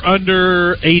 Over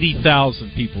under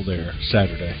 80,000 people there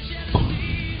Saturday.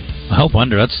 I hope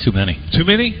under. That's too many. Too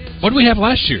many? What did we have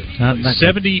last year?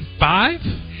 75?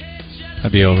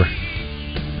 That'd be over.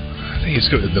 I think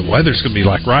the weather's going to be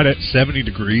like right at 70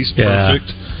 degrees. Perfect.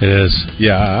 It is.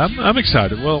 Yeah, I'm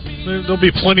excited. Well, there'll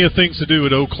be plenty of things to do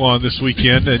at Oaklawn this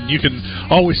weekend, and you can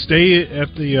always stay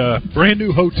at the brand new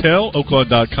hotel,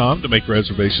 Oaklawn.com, to make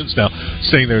reservations. Now,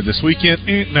 staying there this weekend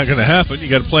ain't not going to happen.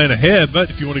 You got to plan ahead, but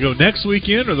if you want to go next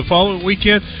weekend or the following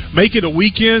weekend, make it a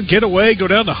weekend, get away, go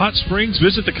down to Hot Springs,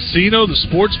 visit the casino, the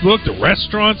sports book, the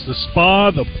restaurants, the spa,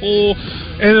 the pool,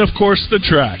 and, of course, the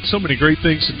track. So many great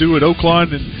things to do at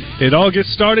Oaklawn, and it all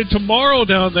gets started tomorrow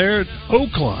down there at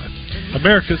Oaklawn.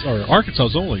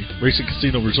 Arkansas's only racing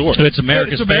casino resort. It's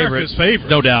America's favorite.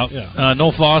 No doubt. Yeah.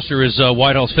 Noel Foster is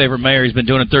Whitehall's favorite mayor. He's been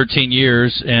doing it 13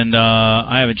 years, and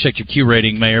I haven't checked your Q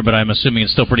rating, Mayor, but I'm assuming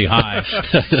it's still pretty high.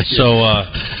 So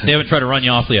they haven't tried to run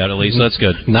you off yet, at least. So that's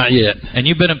good. Not yet. And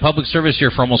you've been in public service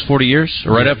here for almost 40 years,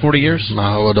 or right at 40 years?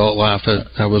 My whole adult life.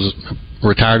 I was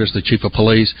retired as the chief of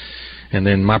police, and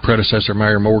then my predecessor,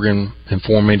 Mayor Morgan,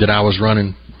 informed me that I was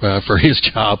running for his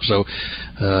job, so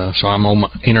I'm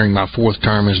entering my fourth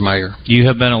term as mayor. You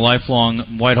have been a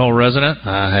lifelong Whitehall resident?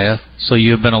 I have. So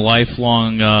you have been a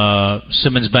lifelong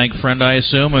Simmons Bank friend, I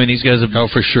assume? I mean, these guys have... Oh,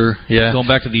 for sure, yeah. Going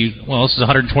back to this is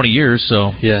 120 years,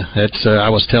 so... Yeah, that's. I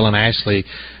was telling Ashley,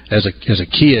 as a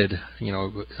kid,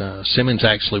 Simmons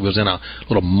actually was in a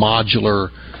little modular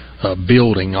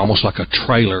building, almost like a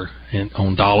trailer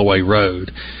on Dalloway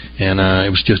Road, and it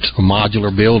was just a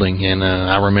modular building. And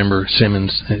I remember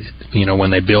Simmons,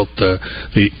 when they built the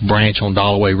branch on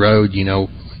Dalloway Road,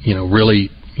 really,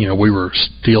 we were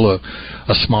still a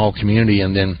small community,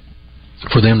 and then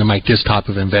for them to make this type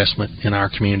of investment in our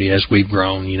community as we've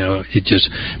grown, it just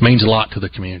means a lot to the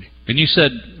community. And you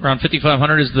said around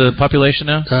 5,500 is the population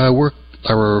now? We're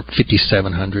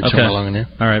 5,700, somewhere along in there.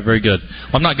 All right, very good.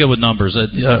 Well, I'm not good with numbers.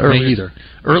 Me either.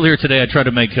 Earlier today, I tried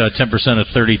to make 10% of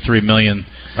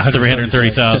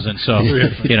 33,330,000. So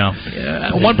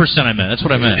 1% I meant. That's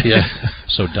what I meant. Yeah.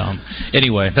 So dumb.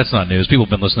 Anyway, that's not news. People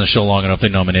have been listening to the show long enough; they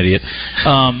know I'm an idiot.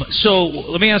 So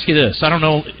let me ask you this: I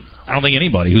don't think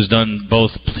anybody who's done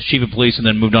both chief of police and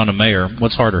then moved on to mayor.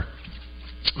 What's harder?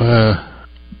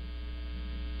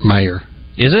 Mayor.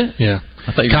 Is it? Yeah.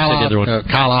 I thought you were going to say the other one.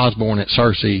 Kyle Osborne at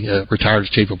Searcy retired as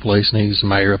chief of police, and he's the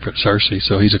mayor up at Searcy,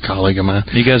 so he's a colleague of mine.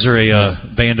 You guys are a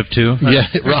band of two? Yeah,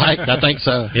 right. I think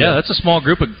so. Yeah, that's a small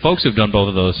group of folks who've done both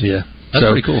of those. Yeah. That's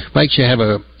pretty cool. Makes you have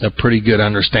a pretty good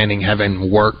understanding,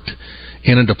 having worked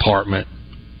in a department,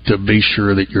 to be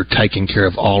sure that you're taking care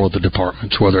of all of the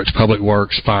departments, whether it's public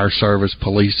works, fire service,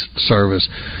 police service.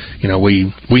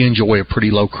 We enjoy a pretty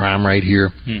low crime rate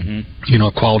here. Mm-hmm.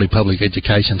 A quality public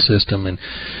education system, and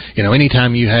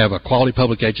anytime you have a quality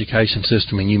public education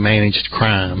system and you manage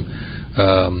crime,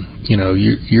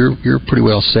 you're pretty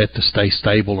well set to stay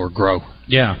stable or grow.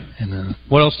 Yeah. And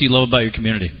what else do you love about your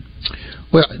community?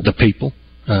 Well, the people.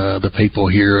 The people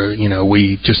here,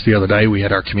 we just the other day we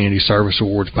had our community service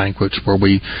awards banquets where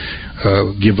we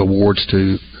give awards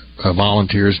to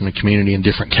volunteers in the community in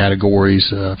different categories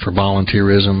for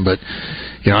volunteerism. But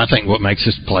I think what makes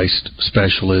this place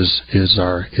special is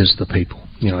the people.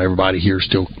 Everybody here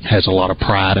still has a lot of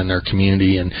pride in their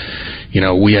community, and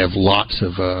we have lots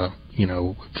of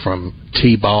from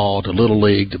T-ball to Little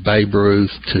League to Babe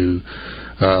Ruth to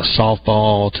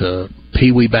softball to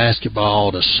Pee-wee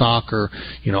basketball to soccer,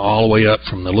 all the way up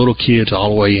from the little kids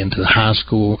all the way into high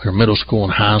school or middle school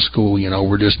and high school.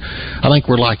 I think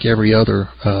we're like every other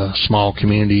small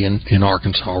community in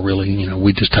Arkansas, really.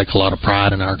 We just take a lot of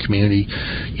pride in our community.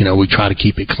 We try to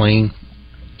keep it clean.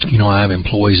 I have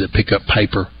employees that pick up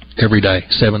paper every day,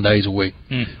 7 days a week.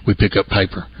 We pick up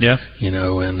paper. Yeah.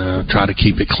 And try to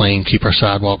keep it clean, keep our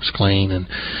sidewalks clean, and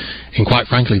quite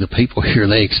frankly, the people here,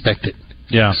 they expect it.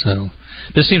 Yeah. So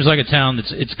this seems like a town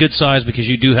it's good size because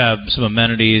you do have some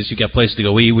amenities. You got places to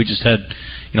go eat. We just had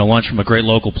lunch from a great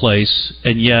local place,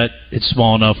 and yet it's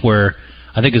small enough where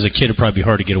I think as a kid it'd probably be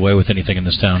hard to get away with anything in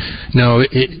this town. No,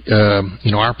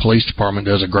 our police department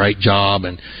does a great job,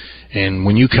 and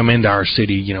when you come into our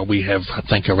city, we have I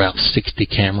think about 60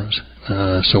 cameras.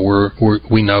 So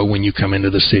we know when you come into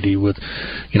the city with,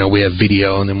 we have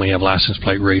video, and then we have license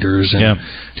plate readers. And,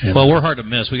 well, we're hard to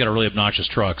miss. We got a really obnoxious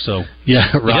truck, so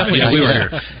yeah, right. We were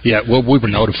here. Yeah, well, we were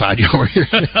notified you were here.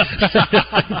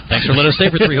 Thanks for letting us stay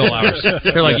for 3 whole hours.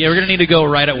 They're like, we're going to need to go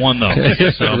right at 1 though.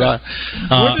 So, right.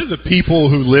 Where do the people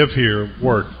who live here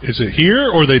work? Is it here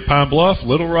or are they Pine Bluff,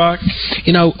 Little Rock?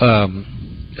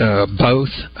 Both.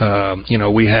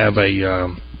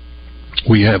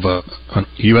 We have a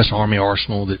U.S. Army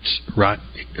arsenal that's right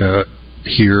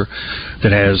here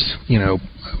that has,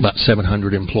 about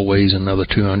 700 employees and another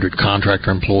 200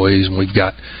 contractor employees, and we've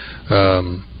got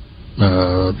the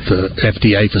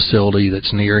FDA facility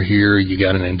that's near here. You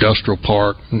got an industrial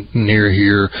park near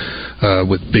here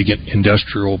with big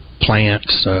industrial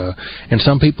plants, and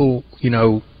some people,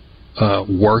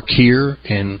 work here,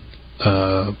 and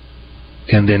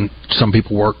then some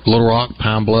people work Little Rock,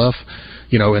 Pine Bluff,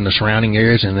 in the surrounding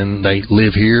areas, and then they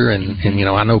live here. And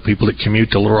I know people that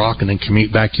commute to Little Rock and then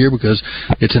commute back here because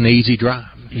it's an easy drive.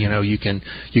 You can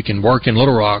work in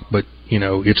Little Rock, but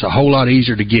it's a whole lot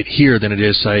easier to get here than it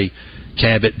is, say,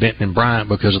 Cabot, Benton, and Bryant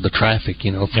because of the traffic.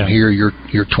 From here you're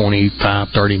 25,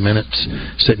 30 minutes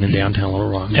sitting in downtown Little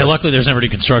Rock. Yeah, luckily there's never any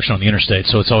construction on the interstate,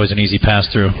 so it's always an easy pass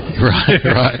through. Right.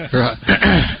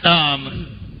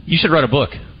 You should write a book.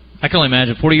 I can only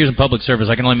imagine 40 years in public service.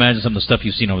 I can only imagine some of the stuff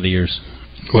you've seen over the years.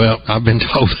 Well, I've been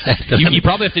told that. You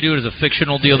probably have to do it as a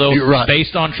fictional deal, though, right.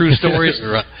 Based on true stories,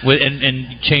 right.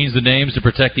 And change the names to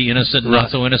protect the innocent and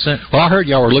not so innocent. Well, I heard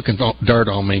y'all were looking dirt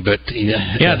on me, but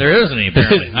yeah, there isn't any,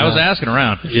 apparently. I was asking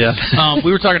around. Yeah.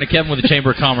 We were talking to Kevin with the Chamber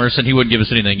of Commerce, and he wouldn't give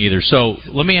us anything either. So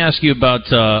let me ask you about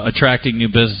attracting new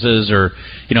businesses, or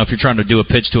if you're trying to do a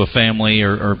pitch to a family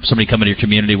or somebody coming to your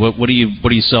community. What do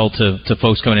you sell to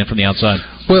folks coming in from the outside?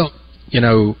 Well,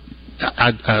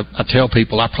 I tell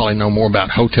people I probably know more about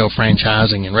hotel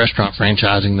franchising and restaurant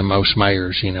franchising than most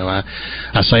mayors. You know,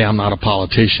 I say I'm not a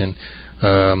politician.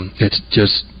 It's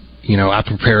just, you know, I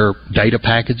prepare data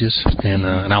packages, and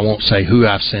I won't say who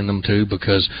I send them to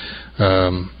because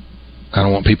I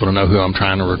don't want people to know who I'm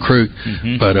trying to recruit.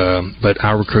 Mm-hmm. But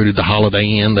I recruited the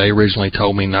Holiday Inn. They originally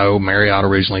told me no. Marriott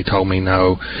originally told me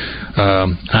no.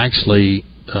 Actually,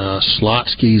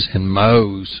 Slotsky's and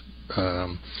Moe's,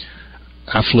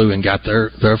 I flew and got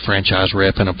their franchise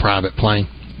rep in a private plane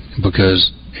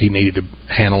because he needed to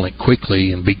handle it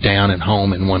quickly and be down and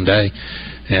home in one day.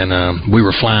 And we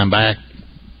were flying back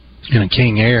in a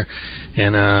King Air,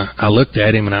 and I looked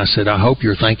at him and I said, I hope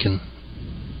you're thinking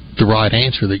the right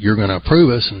answer, that you're going to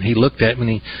approve us. And he looked at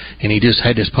me and he just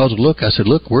had this puzzled look. I said,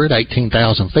 look, we're at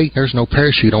 18,000 feet. There's no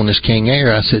parachute on this King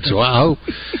Air. I said, so I hope.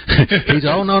 He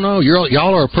said, oh, no,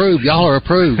 y'all are approved. Y'all are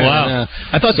approved. Wow. And,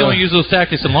 I thought they only use those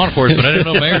tactics in law enforcement. I didn't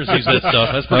know mayors use that stuff.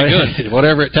 That's pretty good.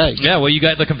 Whatever it takes. Yeah, well, you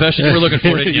got the confession you were looking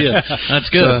for, didn't you? Yeah. That's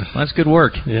good. That's good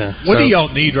work. Yeah. What do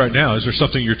y'all need right now? Is there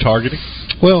something you're targeting?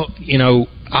 Well, you know,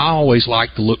 I always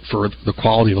like to look for the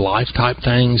quality of life type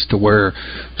things, to where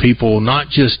people, not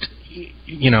just,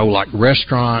 you know, like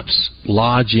restaurants,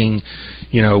 lodging.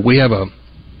 You know, we have a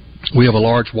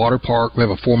large water park. We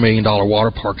have a $4 million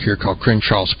water park here called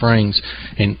Crenshaw Springs,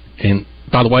 and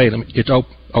by the way, it's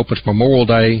opens Memorial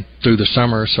Day through the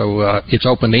summer, so it's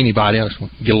open to anybody. I just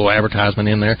get a little advertisement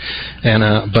in there, and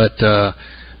I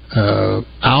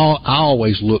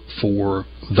always look for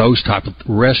those type of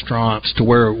restaurants to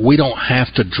where we don't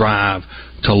have to drive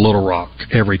to Little Rock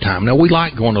every time. Now, we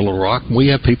like going to Little Rock. We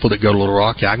have people that go to Little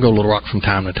Rock. Yeah, I go to Little Rock from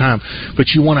time to time. But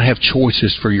you want to have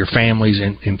choices for your families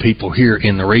and people here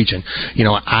in the region. You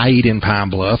know, I eat in Pine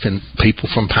Bluff, and people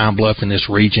from Pine Bluff in this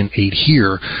region eat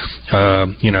here,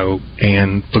 you know,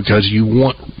 and because you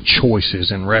want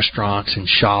choices in restaurants and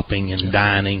shopping and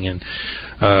dining. And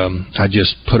I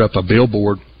just put up a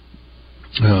billboard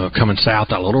coming south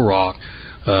out of Little Rock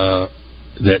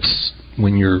that's,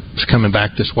 when you're coming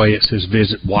back this way, it says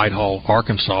visit Whitehall,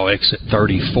 Arkansas, exit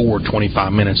 34,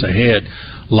 25 minutes ahead,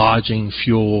 lodging,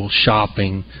 fuel,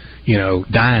 shopping, you know,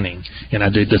 dining. And I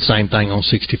did the same thing on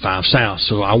 65 South.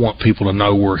 So I want people to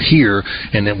know we're here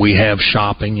and that we have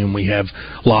shopping and we have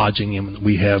lodging and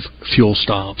we have fuel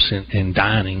stops and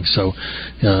dining. So,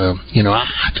 you know, I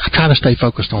try to stay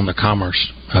focused on the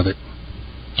commerce of it.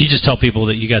 You just tell people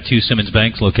that you got 2 Simmons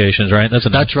Banks locations, right? That's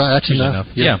enough. That's right. That's enough.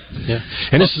 Yeah.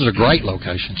 And this is a great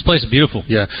location. This place is beautiful.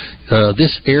 Yeah.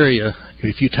 This area,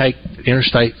 if you take the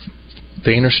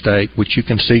interstate, which you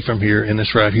can see from here, and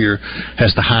this right here,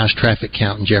 has the highest traffic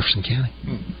count in Jefferson County.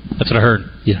 That's what I heard.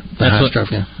 Yeah. The highest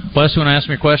traffic count. Wes, you want to ask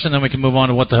me a question, then we can move on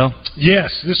to what the hell?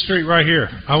 Yes, this street right here.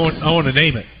 I want to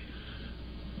name it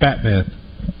Batman.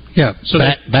 Yeah. So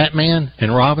Batman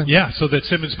and Robin. Yeah. So that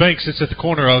Simmons Bank sits at the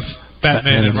corner of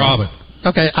Batman and Robin.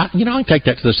 Okay, I can take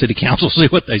that to the city council, see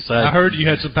what they say. I heard you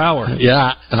had some power.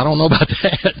 Yeah, I don't know about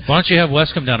that. Why don't you have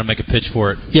Wes come down and make a pitch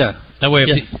for it? Yeah. That way,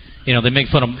 if you know, they make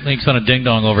fun of Ding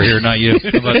Dong over here, not you.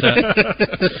 How about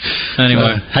that?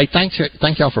 Anyway. Hey,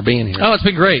 thank y'all for being here. Oh, it's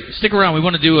been great. Stick around. We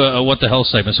want to do a What the Hell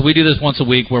segment. So we do this once a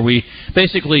week where we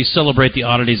basically celebrate the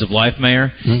oddities of life,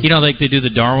 Mayor. Mm-hmm. You know, like they do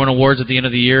the Darwin Awards at the end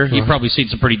of the year. Uh-huh. You've probably seen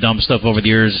some pretty dumb stuff over the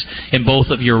years in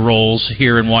both of your roles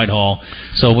here in Whitehall.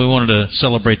 So we wanted to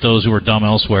celebrate those who are dumb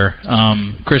elsewhere.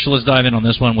 Christian, let's dive in on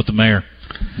this one with the Mayor.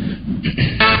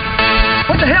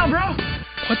 What the hell, bro?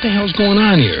 What the hell's going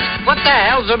on here? What the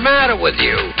hell's the matter with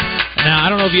you? Now, I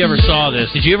don't know if you ever saw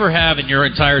this. Did you ever have, in your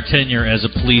entire tenure as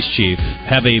a police chief,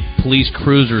 have a police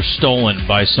cruiser stolen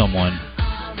by someone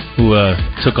who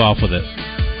took off with it?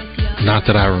 Not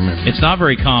that I remember. It's not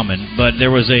very common, but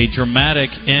there was a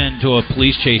dramatic end to a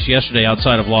police chase yesterday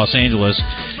outside of Los Angeles.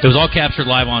 It was all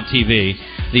captured live on TV.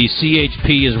 The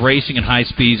CHP is racing at high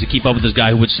speeds to keep up with this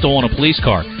guy who had stolen a police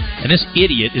car. And this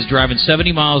idiot is driving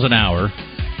 70 miles an hour,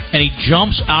 and he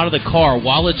jumps out of the car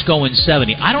while it's going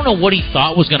 70. I don't know what he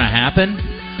thought was going to happen,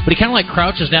 but he kind of like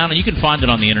crouches down, and you can find it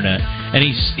on the internet, and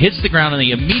he hits the ground, and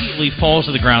he immediately falls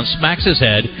to the ground, smacks his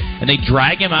head, and they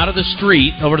drag him out of the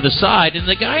street over to the side, and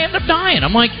the guy ended up dying.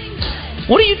 I'm like,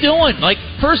 what are you doing? Like,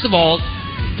 first of all,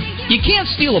 you can't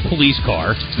steal a police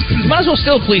car. You might as well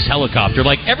steal a police helicopter.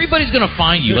 Like, everybody's going to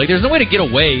find you. Like, there's no way to get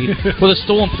away with a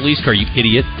stolen police car, you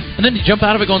idiot. And then you jump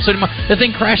out of it going 70 miles. The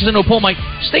thing crashes into a pole. I'm like,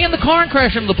 stay in the car and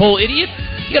crash into the pole, idiot.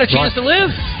 You got a chance to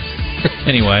live.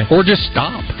 Anyway. Or just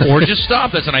stop. That's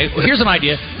here's an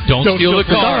idea. Don't steal the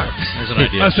car. Here's an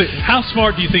idea. I say, how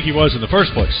smart do you think he was in the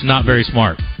first place? Not very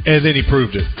smart. And then he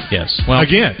proved it. Yes. Well,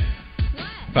 again,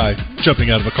 by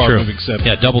jumping out of a car moving 70.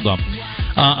 Yeah, double dumb.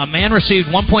 A man received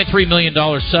 $1.3 million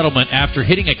settlement after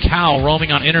hitting a cow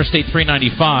roaming on Interstate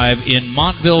 395 in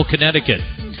Montville, Connecticut.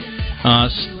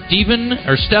 Stephen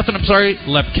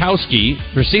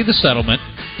Lepkowski received the settlement.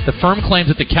 The firm claims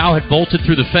that the cow had bolted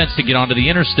through the fence to get onto the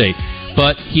interstate,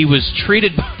 but he was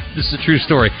treated by, this is a true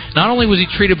story, not only was he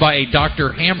treated by a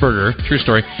Dr. Hamburger, true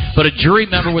story, but a jury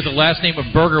member with the last name of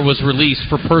Burger was released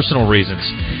for personal reasons.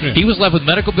 He was left with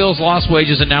medical bills, lost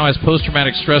wages, and now has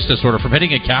post-traumatic stress disorder from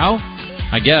hitting a cow,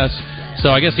 I guess. So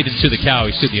I guess he didn't sue the cow,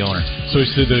 he sued the owner. So he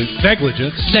sued the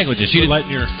negligence. Negligence. You letting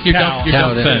your cow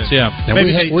cow fence, yeah. Now,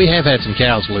 we have had some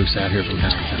cows loose out here from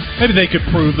time to time. Maybe they could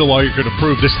prove, the lawyer could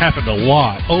prove this happened a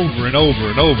lot, over and over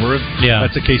and over. Yeah.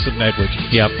 That's a case of negligence.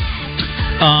 Yep.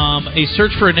 A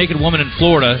search for a naked woman in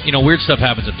Florida. You know, weird stuff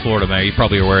happens in Florida, man. You're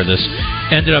probably aware of this.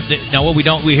 Ended up now. What we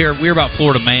hear about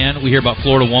Florida man. We hear about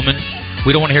Florida woman.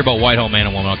 We don't want to hear about Whitehall man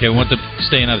and woman. Okay, we want them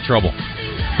staying out of trouble.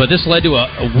 But this led to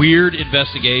a weird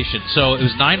investigation. So it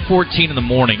was 9:14 in the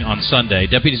morning on Sunday.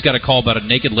 Deputies got a call about a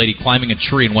naked lady climbing a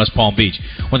tree in West Palm Beach.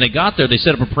 When they got there, they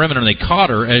set up a perimeter and they caught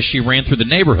her as she ran through the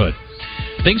neighborhood.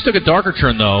 Things took a darker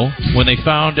turn, though, when they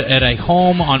found at a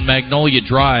home on Magnolia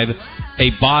Drive a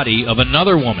body of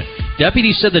another woman.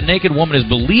 Deputies said the naked woman is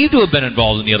believed to have been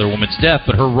involved in the other woman's death,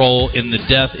 but her role in the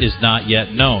death is not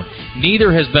yet known.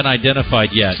 Neither has been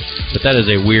identified yet, but that is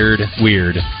a weird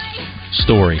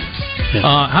story.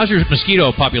 Yeah. How's your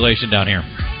mosquito population down here?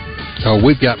 Oh,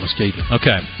 we've got mosquitoes.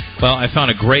 Okay. Well, I found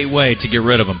a great way to get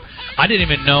rid of them. I didn't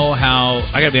even know how,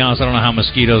 I got to be honest, I don't know how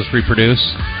mosquitoes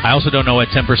reproduce. I also don't know what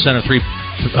 10% of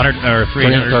 333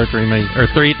 million or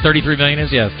 33 million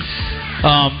is, yes.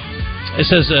 It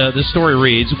says, this story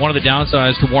reads, one of the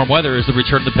downsides to warm weather is the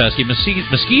return of the pesky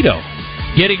mosquito.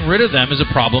 Getting rid of them is a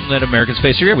problem that Americans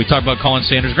face here. We talked about Colin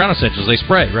Sanders Ground Essentials. They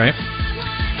spray, right?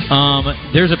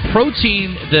 There's a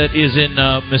protein that is in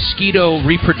mosquito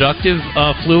reproductive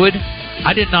fluid.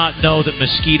 I did not know that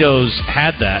mosquitoes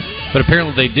had that, but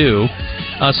apparently they do.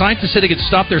 Scientists say they can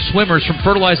stop their swimmers from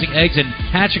fertilizing eggs and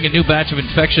hatching a new batch of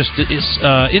infectious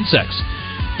insects.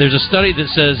 There's a study that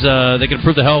says they can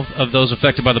improve the health of those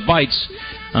affected by the bites.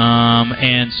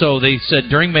 And so they said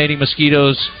during mating,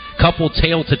 mosquitoes couple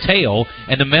tail to tail,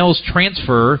 and the males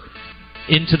transfer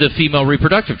into the female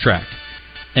reproductive tract.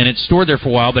 And it's stored there for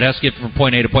a while, but it has to get from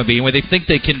point A to point B. Anyway, they think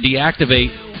they can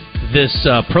deactivate this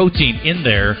protein in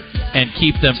there and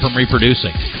keep them from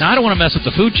reproducing. Now, I don't want to mess up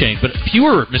the food chain, but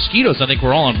fewer mosquitoes I think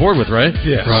we're all on board with, right?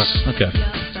 Yes. Right. Okay.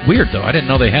 Weird, though. I didn't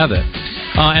know they had that.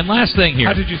 And last thing here.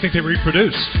 How did you think they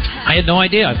reproduced? I had no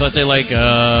idea. I thought they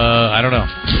I don't know.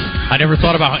 I never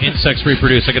thought about how insects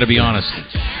reproduce, I got to be honest.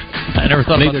 I never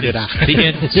thought about the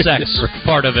insects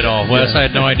part of it all. Wes, I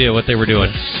had no idea what they were doing.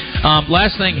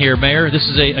 Last thing here, Mayor. This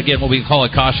is, again, what we call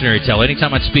a cautionary tale.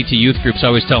 Anytime I speak to youth groups,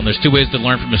 I always tell them there's two ways to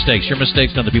learn from mistakes. Your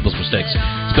mistakes and other people's mistakes.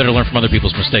 It's better to learn from other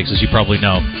people's mistakes, as you probably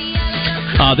know.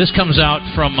 This comes out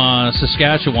from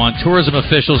Saskatchewan. Tourism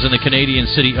officials in the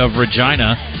Canadian city of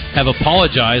Regina have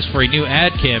apologized for a new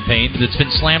ad campaign that's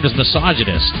been slammed as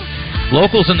misogynist.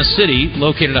 Locals in the city,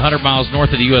 located 100 miles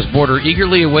north of the U.S. border,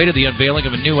 eagerly awaited the unveiling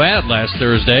of a new ad last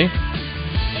Thursday,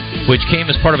 which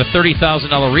came as part of a $30,000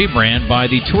 rebrand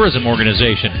by the tourism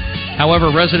organization.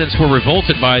 However, residents were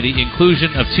revolted by the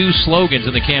inclusion of two slogans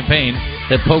in the campaign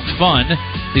that poked fun.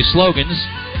 The slogans,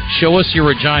 "Show Us Your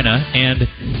Regina" and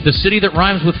 "The City That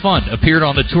Rhymes with Fun," appeared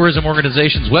on the tourism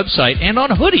organization's website and on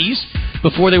hoodies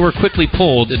before they were quickly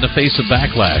pulled in the face of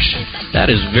backlash. That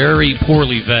is very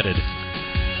poorly vetted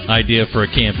idea for a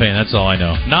campaign. That's all I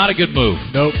know. Not a good move.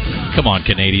 Nope. Come on,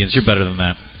 Canadians. You're better than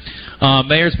that.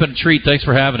 Mayor, it's been a treat. Thanks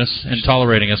for having us and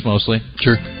tolerating us mostly.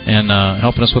 Sure. And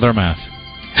helping us with our math.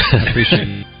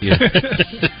 Appreciate you.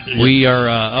 We are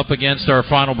up against our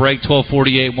final break,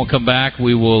 12:48. When we'll come back,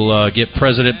 we will get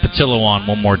President Patillo on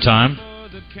one more time.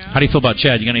 How do you feel about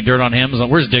Chad? You got any dirt on him?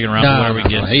 We're just digging around for whatever we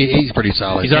can get. He's pretty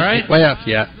solid. He's all right? Well,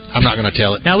 yeah. I'm not going to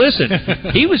tell it. Now, listen,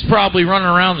 he was probably running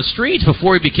around the streets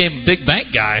before he became a big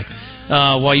bank guy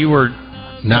while you were...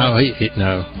 No,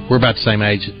 no. We're about the same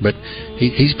age, but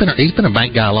he's been a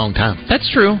bank guy a long time. That's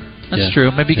true. That's true.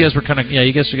 Maybe you guys were kind of... Yeah,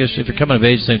 you guess if you're coming of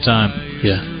age at the same time.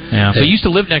 Yeah. Yeah. But you used to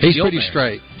live next to the He's pretty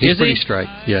straight. He's pretty straight.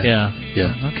 Yeah.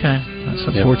 Yeah. Okay. That's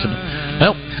unfortunate.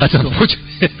 Well, that's unfortunate.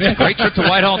 Great trip to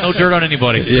Whitehall. No dirt on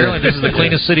anybody. Yeah. Apparently, this is the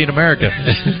cleanest city in America.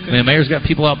 The mayor's got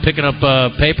people out picking up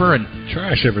paper and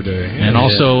trash every day, and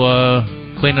also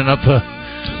cleaning up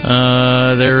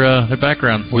their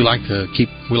background. We like to keep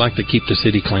the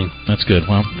city clean. That's good.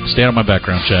 Well, stay on my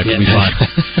background check. We'll be fine.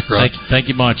 Right. Thank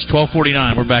you much.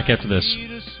 12:49. We're back after this.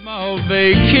 Small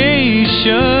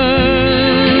vacation,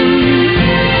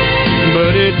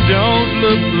 but it don't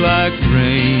look like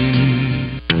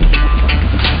rain.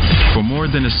 For more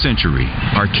than a century,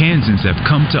 Arkansans have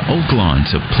come to Oaklawn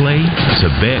to play, to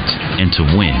bet, and to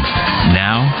win.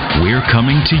 Now, we're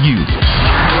coming to you.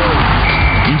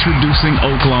 Introducing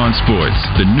Oaklawn Sports,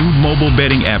 the new mobile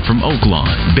betting app from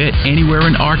Oaklawn. Bet anywhere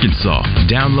in Arkansas.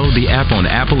 Download the app on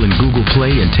Apple and Google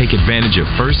Play and take advantage of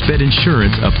first bet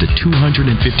insurance up to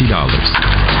 $250.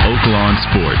 Oaklawn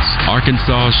Sports,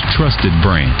 Arkansas's trusted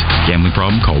brand. Gambling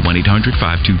problem? Call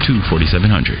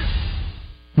 1-800-522-4700.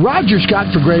 Roger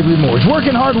Scott for Gravely Moore is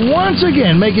working hard once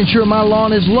again, making sure my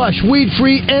lawn is lush,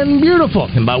 weed-free, and beautiful.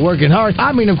 And by working hard,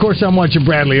 I mean, of course, I'm watching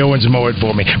Bradley Owens mow it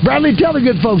for me. Bradley, tell the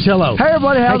good folks hello. Hey,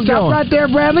 everybody, how's it going? Stop right there,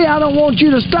 Bradley. I don't want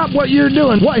you to stop what you're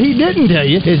doing. What he didn't tell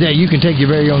you is that you can take your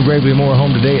very own Gravely Moore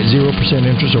home today at 0%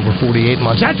 interest over 48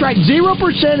 months. That's right, 0%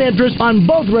 interest on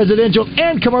both residential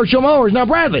and commercial mowers. Now,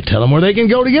 Bradley, tell them where they can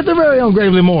go to get their very own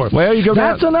Gravely Moore. Well, you go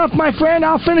That's enough, my friend.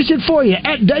 I'll finish it for you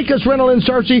at Dacus Rental in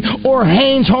Searcy or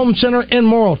Haynes Home Center in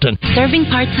Morrilton. Serving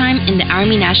part-time in the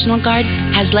Army National Guard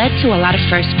has led to a lot of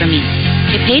firsts for me.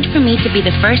 It paid for me to be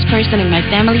the first person in my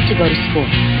family to go to school.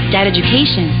 That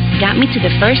education got me to the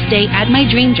first day at my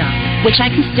dream job, which I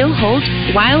can still hold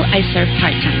while I serve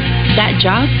part-time. That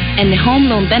job and the home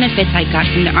loan benefits I got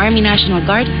from the Army National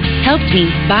Guard helped me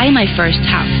buy my first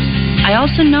house. I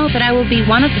also know that I will be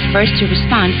one of the first to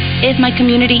respond if my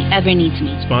community ever needs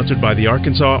me. Sponsored by the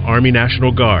Arkansas Army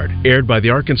National Guard. Aired by the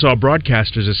Arkansas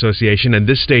Broadcasters Association and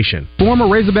this station. Former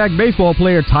Razorback baseball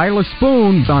player Tyler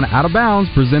Spoon on Out of Bounds,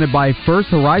 presented by First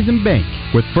Horizon Bank.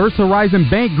 With First Horizon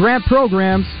Bank grant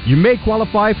programs, you may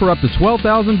qualify for up to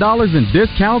 $12,000 in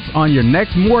discounts on your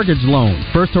next mortgage loan.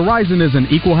 First Horizon is an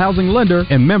equal housing lender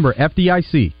and member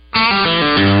FDIC.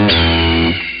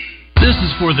 This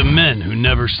is for the men who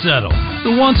never settle,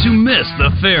 the ones who miss the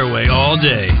fairway all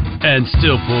day and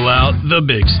still pull out the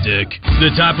big stick, the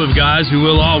type of guys who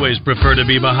will always prefer to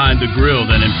be behind the grill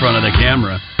than in front of the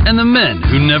camera, and the men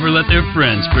who never let their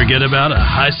friends forget about a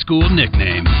high school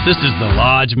nickname. This is the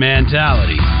Lodge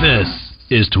mentality. This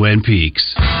is Twin Peaks.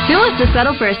 Who wants to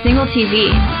settle for a single TV?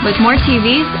 With more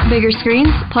TVs, bigger screens,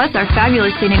 plus our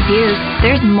fabulous scenic views,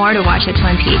 there's more to watch at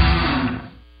Twin Peaks.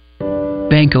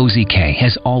 Bank OZK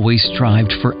has always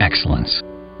strived for excellence.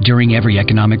 During every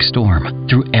economic storm,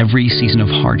 through every season of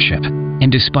hardship, and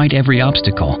despite every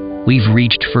obstacle, we've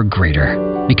reached for greater.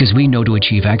 Because we know to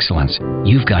achieve excellence,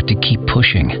 you've got to keep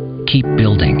pushing, keep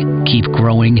building, keep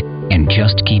growing, and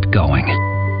just keep going.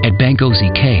 At Bank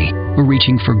OZK, we're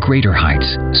reaching for greater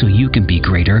heights so you can be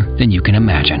greater than you can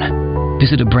imagine.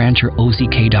 Visit a branch or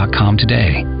OZK.com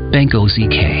today. Bank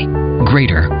OZK.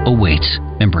 Greater awaits.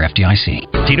 Member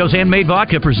FDIC. Tito's Handmade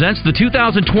Vodka presents the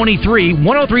 2023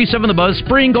 1037 The Buzz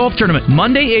Spring Golf Tournament,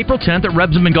 Monday, April 10th at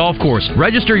Rebsamen Golf Course.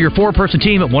 Register your 4-person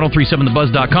team at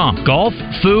 1037thebuzz.com. Golf,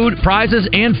 food, prizes,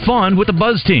 and fun with the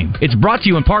Buzz team. It's brought to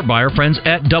you in part by our friends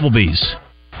at Double B's.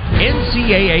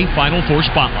 NCAA Final Four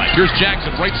Spotlight. Here's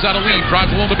Jackson, right side of lead,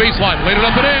 drives along the baseline, laid it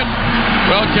up and in.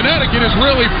 Well, Connecticut has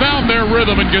really found their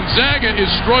rhythm, and Gonzaga is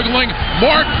struggling.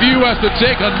 Mark Few has to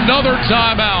take another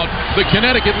timeout. The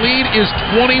Connecticut lead is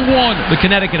 21. The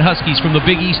Connecticut Huskies from the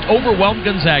Big East overwhelmed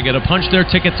Gonzaga to punch their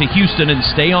ticket to Houston and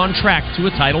stay on track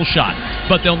to a title shot.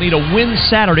 But they'll need a win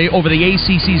Saturday over the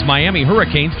ACC's Miami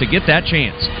Hurricanes to get that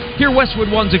chance. Hear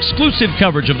Westwood One's exclusive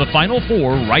coverage of the Final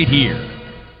Four right here.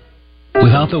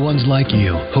 Without the ones like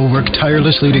you, who work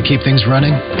tirelessly to keep things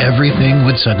running, everything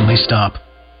would suddenly stop.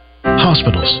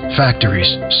 Hospitals,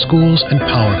 factories, schools, and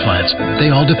power plants,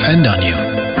 they all depend on you.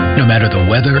 No matter the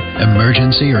weather,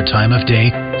 emergency, or time of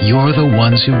day, you're the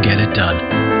ones who get it done.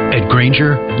 At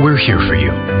Grainger, we're here for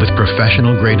you with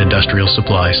professional-grade industrial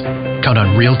supplies. Count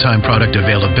on real-time product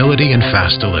availability and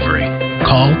fast delivery.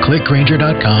 Call,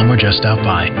 clickgrainger.com, or just stop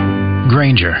by.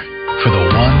 Grainger, for the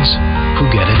ones who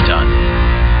get it done.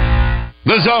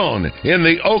 The Zone in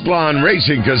the Oaklawn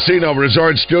Racing Casino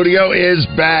Resort Studio is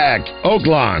back.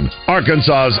 Oaklawn,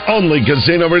 Arkansas's only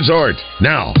casino resort.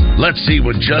 Now, let's see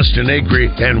what Justin Acree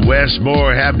and Wes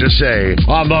Moore have to say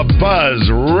on the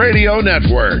Buzz Radio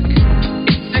Network.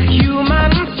 It's a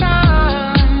human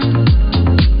sign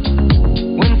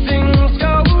when things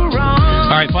go wrong.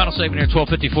 All right, final segment here,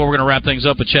 12:54. We're going to wrap things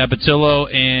up with Chad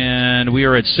Patillo, and we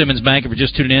are at Simmons Bank. If you're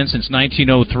just tuning in, since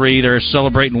 1903, they're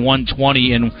celebrating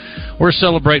 120, and we're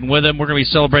celebrating with them. We're going to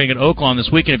be celebrating at Oaklawn this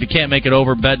weekend. If you can't make it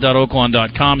over,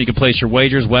 bet.oaklawn.com. You can place your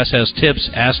wagers. Wes has tips.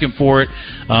 Ask him for it.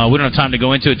 We don't have time to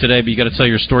go into it today, but you got to tell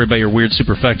your story about your weird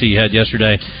superfecta you had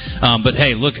yesterday. But,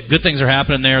 hey, look, good things are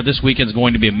happening there. This weekend's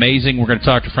going to be amazing. We're going to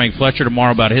talk to Frank Fletcher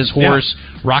tomorrow about his horse,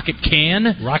 Rocket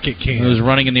Can. Rocket Can. Who's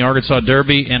running in the Arkansas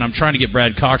Derby, and I'm trying to get Brad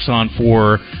Chad Cox on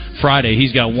for Friday.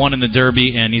 He's got one in the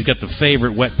Derby, and he's got the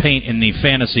favorite, Wet Paint, in the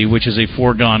Fantasy, which is a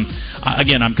foregone.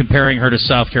 Again, I'm comparing her to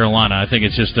South Carolina. I think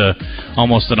it's just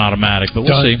almost an automatic, but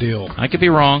we'll done see. Deal. I could be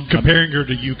wrong. Comparing her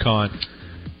to UConn.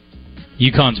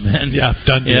 UConn's men. Yeah,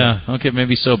 done deal. Yeah, okay,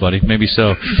 maybe so, buddy. Maybe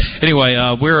so. Anyway,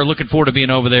 we're looking forward to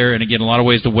being over there, and again, a lot of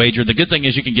ways to wager. The good thing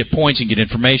is you can get points and get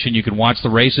information. You can watch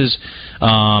the races,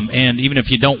 and even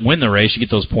if you don't win the race, you get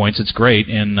those points. It's great.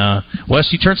 And, Wes,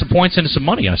 you turned some points into some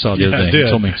money, I saw the other day. I did. You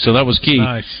told me. So that was key.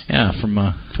 Nice. Yeah, from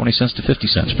 20 cents to 50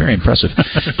 cents. Very impressive.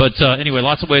 But anyway,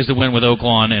 lots of ways to win with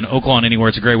Oaklawn, and Oaklawn Anywhere.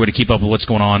 It's a great way to keep up with what's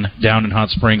going on down in Hot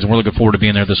Springs, and we're looking forward to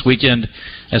being there this weekend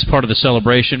as part of the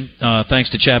celebration.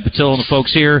 Thanks to Chad Patil and the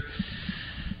folks here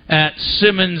at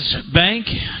Simmons Bank.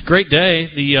 Great day.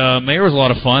 The mayor was a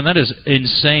lot of fun. That is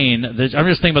insane. I'm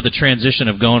just thinking about the transition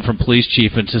of going from police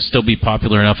chief and to still be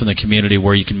popular enough in the community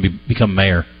where you can become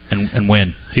mayor and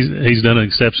win. He's done an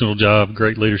exceptional job,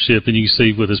 great leadership, and you can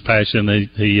see with his passion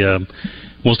he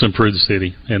wants to improve the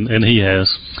city, and he has.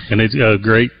 And it's a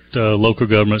great local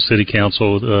government, city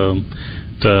council.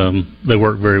 They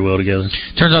work very well together.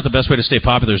 Turns out the best way to stay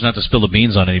popular is not to spill the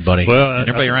beans on anybody. Well,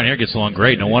 everybody around here gets along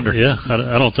great. No wonder. Yeah,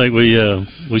 I don't think we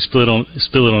spill it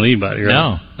on anybody. Right?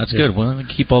 No, that's good. Well,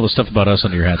 keep all the stuff about us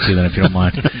under your hat too, then, if you don't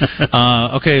mind.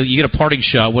 Okay, you get a parting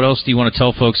shot. What else do you want to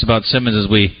tell folks about Simmons as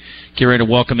we get ready to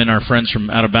welcome in our friends from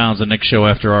Out of Bounds, the next show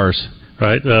after ours?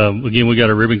 Right. Again, we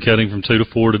got a ribbon cutting from 2 to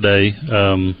 4 today.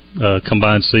 Come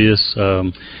by and see us.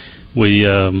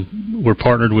 We're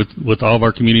partnered with all of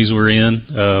our communities we're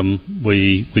in.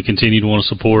 We continue to want to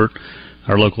support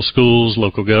our local schools,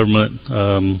 local government.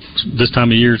 This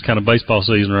time of year is kind of baseball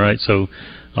season, right? So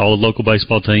all the local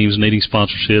baseball teams needing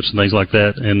sponsorships and things like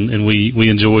that, and we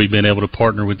enjoy being able to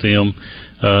partner with them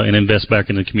and invest back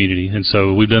in the community. And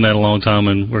so we've done that a long time,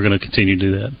 and we're going to continue to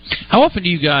do that. How often do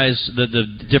you guys, the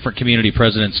different community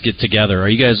presidents, get together?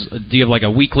 Do you have like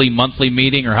a weekly, monthly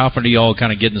meeting, or how often do you all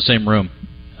kind of get in the same room?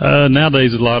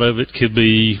 Nowadays, a lot of it could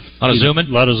be a lot of Zooming,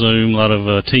 a lot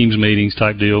of Teams meetings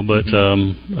type deal, but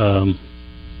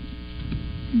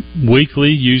weekly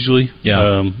usually.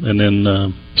 Yeah, and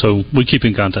then so we keep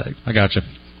in contact. I gotcha.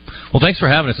 Well, thanks for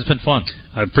having us. It's been fun.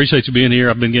 I appreciate you being here.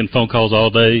 I've been getting phone calls all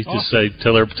day. Awesome.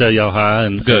 Just tell y'all hi,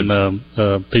 and good.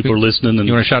 And, people are listening. And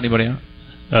you want to shout anybody out?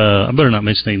 I better not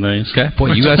mention any names. Okay.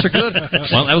 Boy, you guys are good.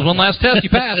 Well, that was one last test. You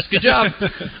passed. Good job.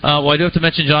 Well, I do have to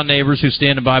mention John Neighbors, who's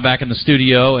standing by back in the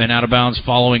studio and Out of Bounds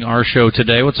following our show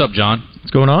today. What's up, John?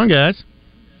 What's going on, guys?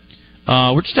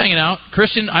 We're just hanging out.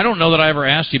 Christian, I don't know that I ever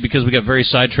asked you because we got very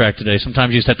sidetracked today.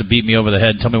 Sometimes you just have to beat me over the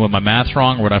head and tell me when my math's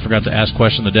wrong or what I forgot to ask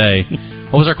question of the day.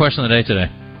 What was our question of the day today?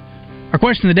 Our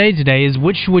question of the day today is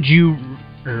which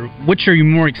are you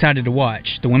more excited to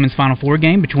watch? The women's Final Four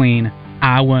game between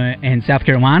Iowa and South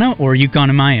Carolina, or UConn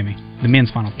and Miami, the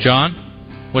men's Final Four?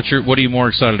 John, what are you more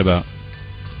excited about?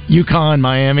 UConn,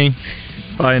 Miami,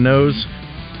 by a nose.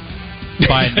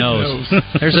 By a nose.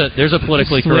 There's a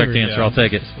politically correct answer. Yeah. I'll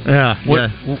take it. Yeah.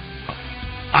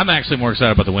 I'm actually more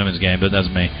excited about the women's game, but that's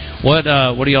me. What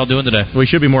are y'all doing today? We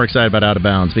should be more excited about Out of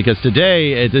Bounds because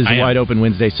today it is a wide open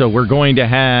Wednesday, so we're going to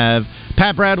have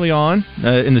Pat Bradley on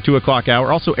in the 2 o'clock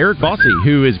hour. Also, Eric Bossy,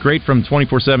 who is great from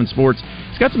 24/7 Sports.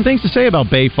 He's got some things to say about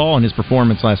Bay Fall and his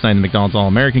performance last night in the McDonald's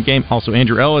All-American game. Also,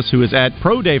 Andrew Ellis, who is at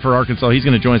Pro Day for Arkansas. He's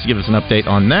going to join us to give us an update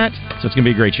on that, so it's going to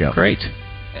be a great show. Great.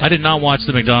 I did not watch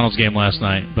the McDonald's game last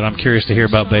night, but I'm curious to hear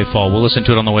about Bay Fall. We'll listen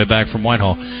to it on the way back from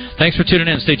Whitehall. Thanks for tuning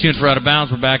in. Stay tuned for Out of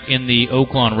Bounds. We're back in the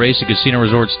Oaklawn Racing Casino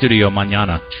Resort studio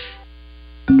mañana.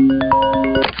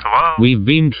 Hello? We've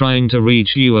been trying to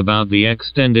reach you about the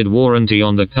extended warranty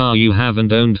on the car you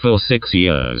haven't owned for 6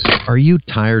 years. Are you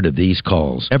tired of these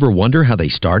calls? Ever wonder how they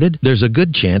started? There's a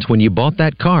good chance when you bought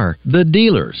that car, the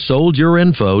dealer sold your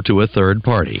info to a third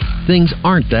party. Things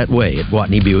aren't that way at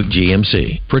Watney Buick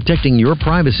GMC. Protecting your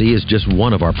privacy is just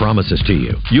one of our promises to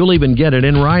you. You'll even get it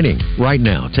in writing. Right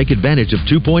now, take advantage of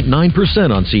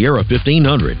 2.9% on Sierra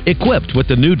 1500, equipped with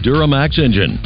the new Duramax engine.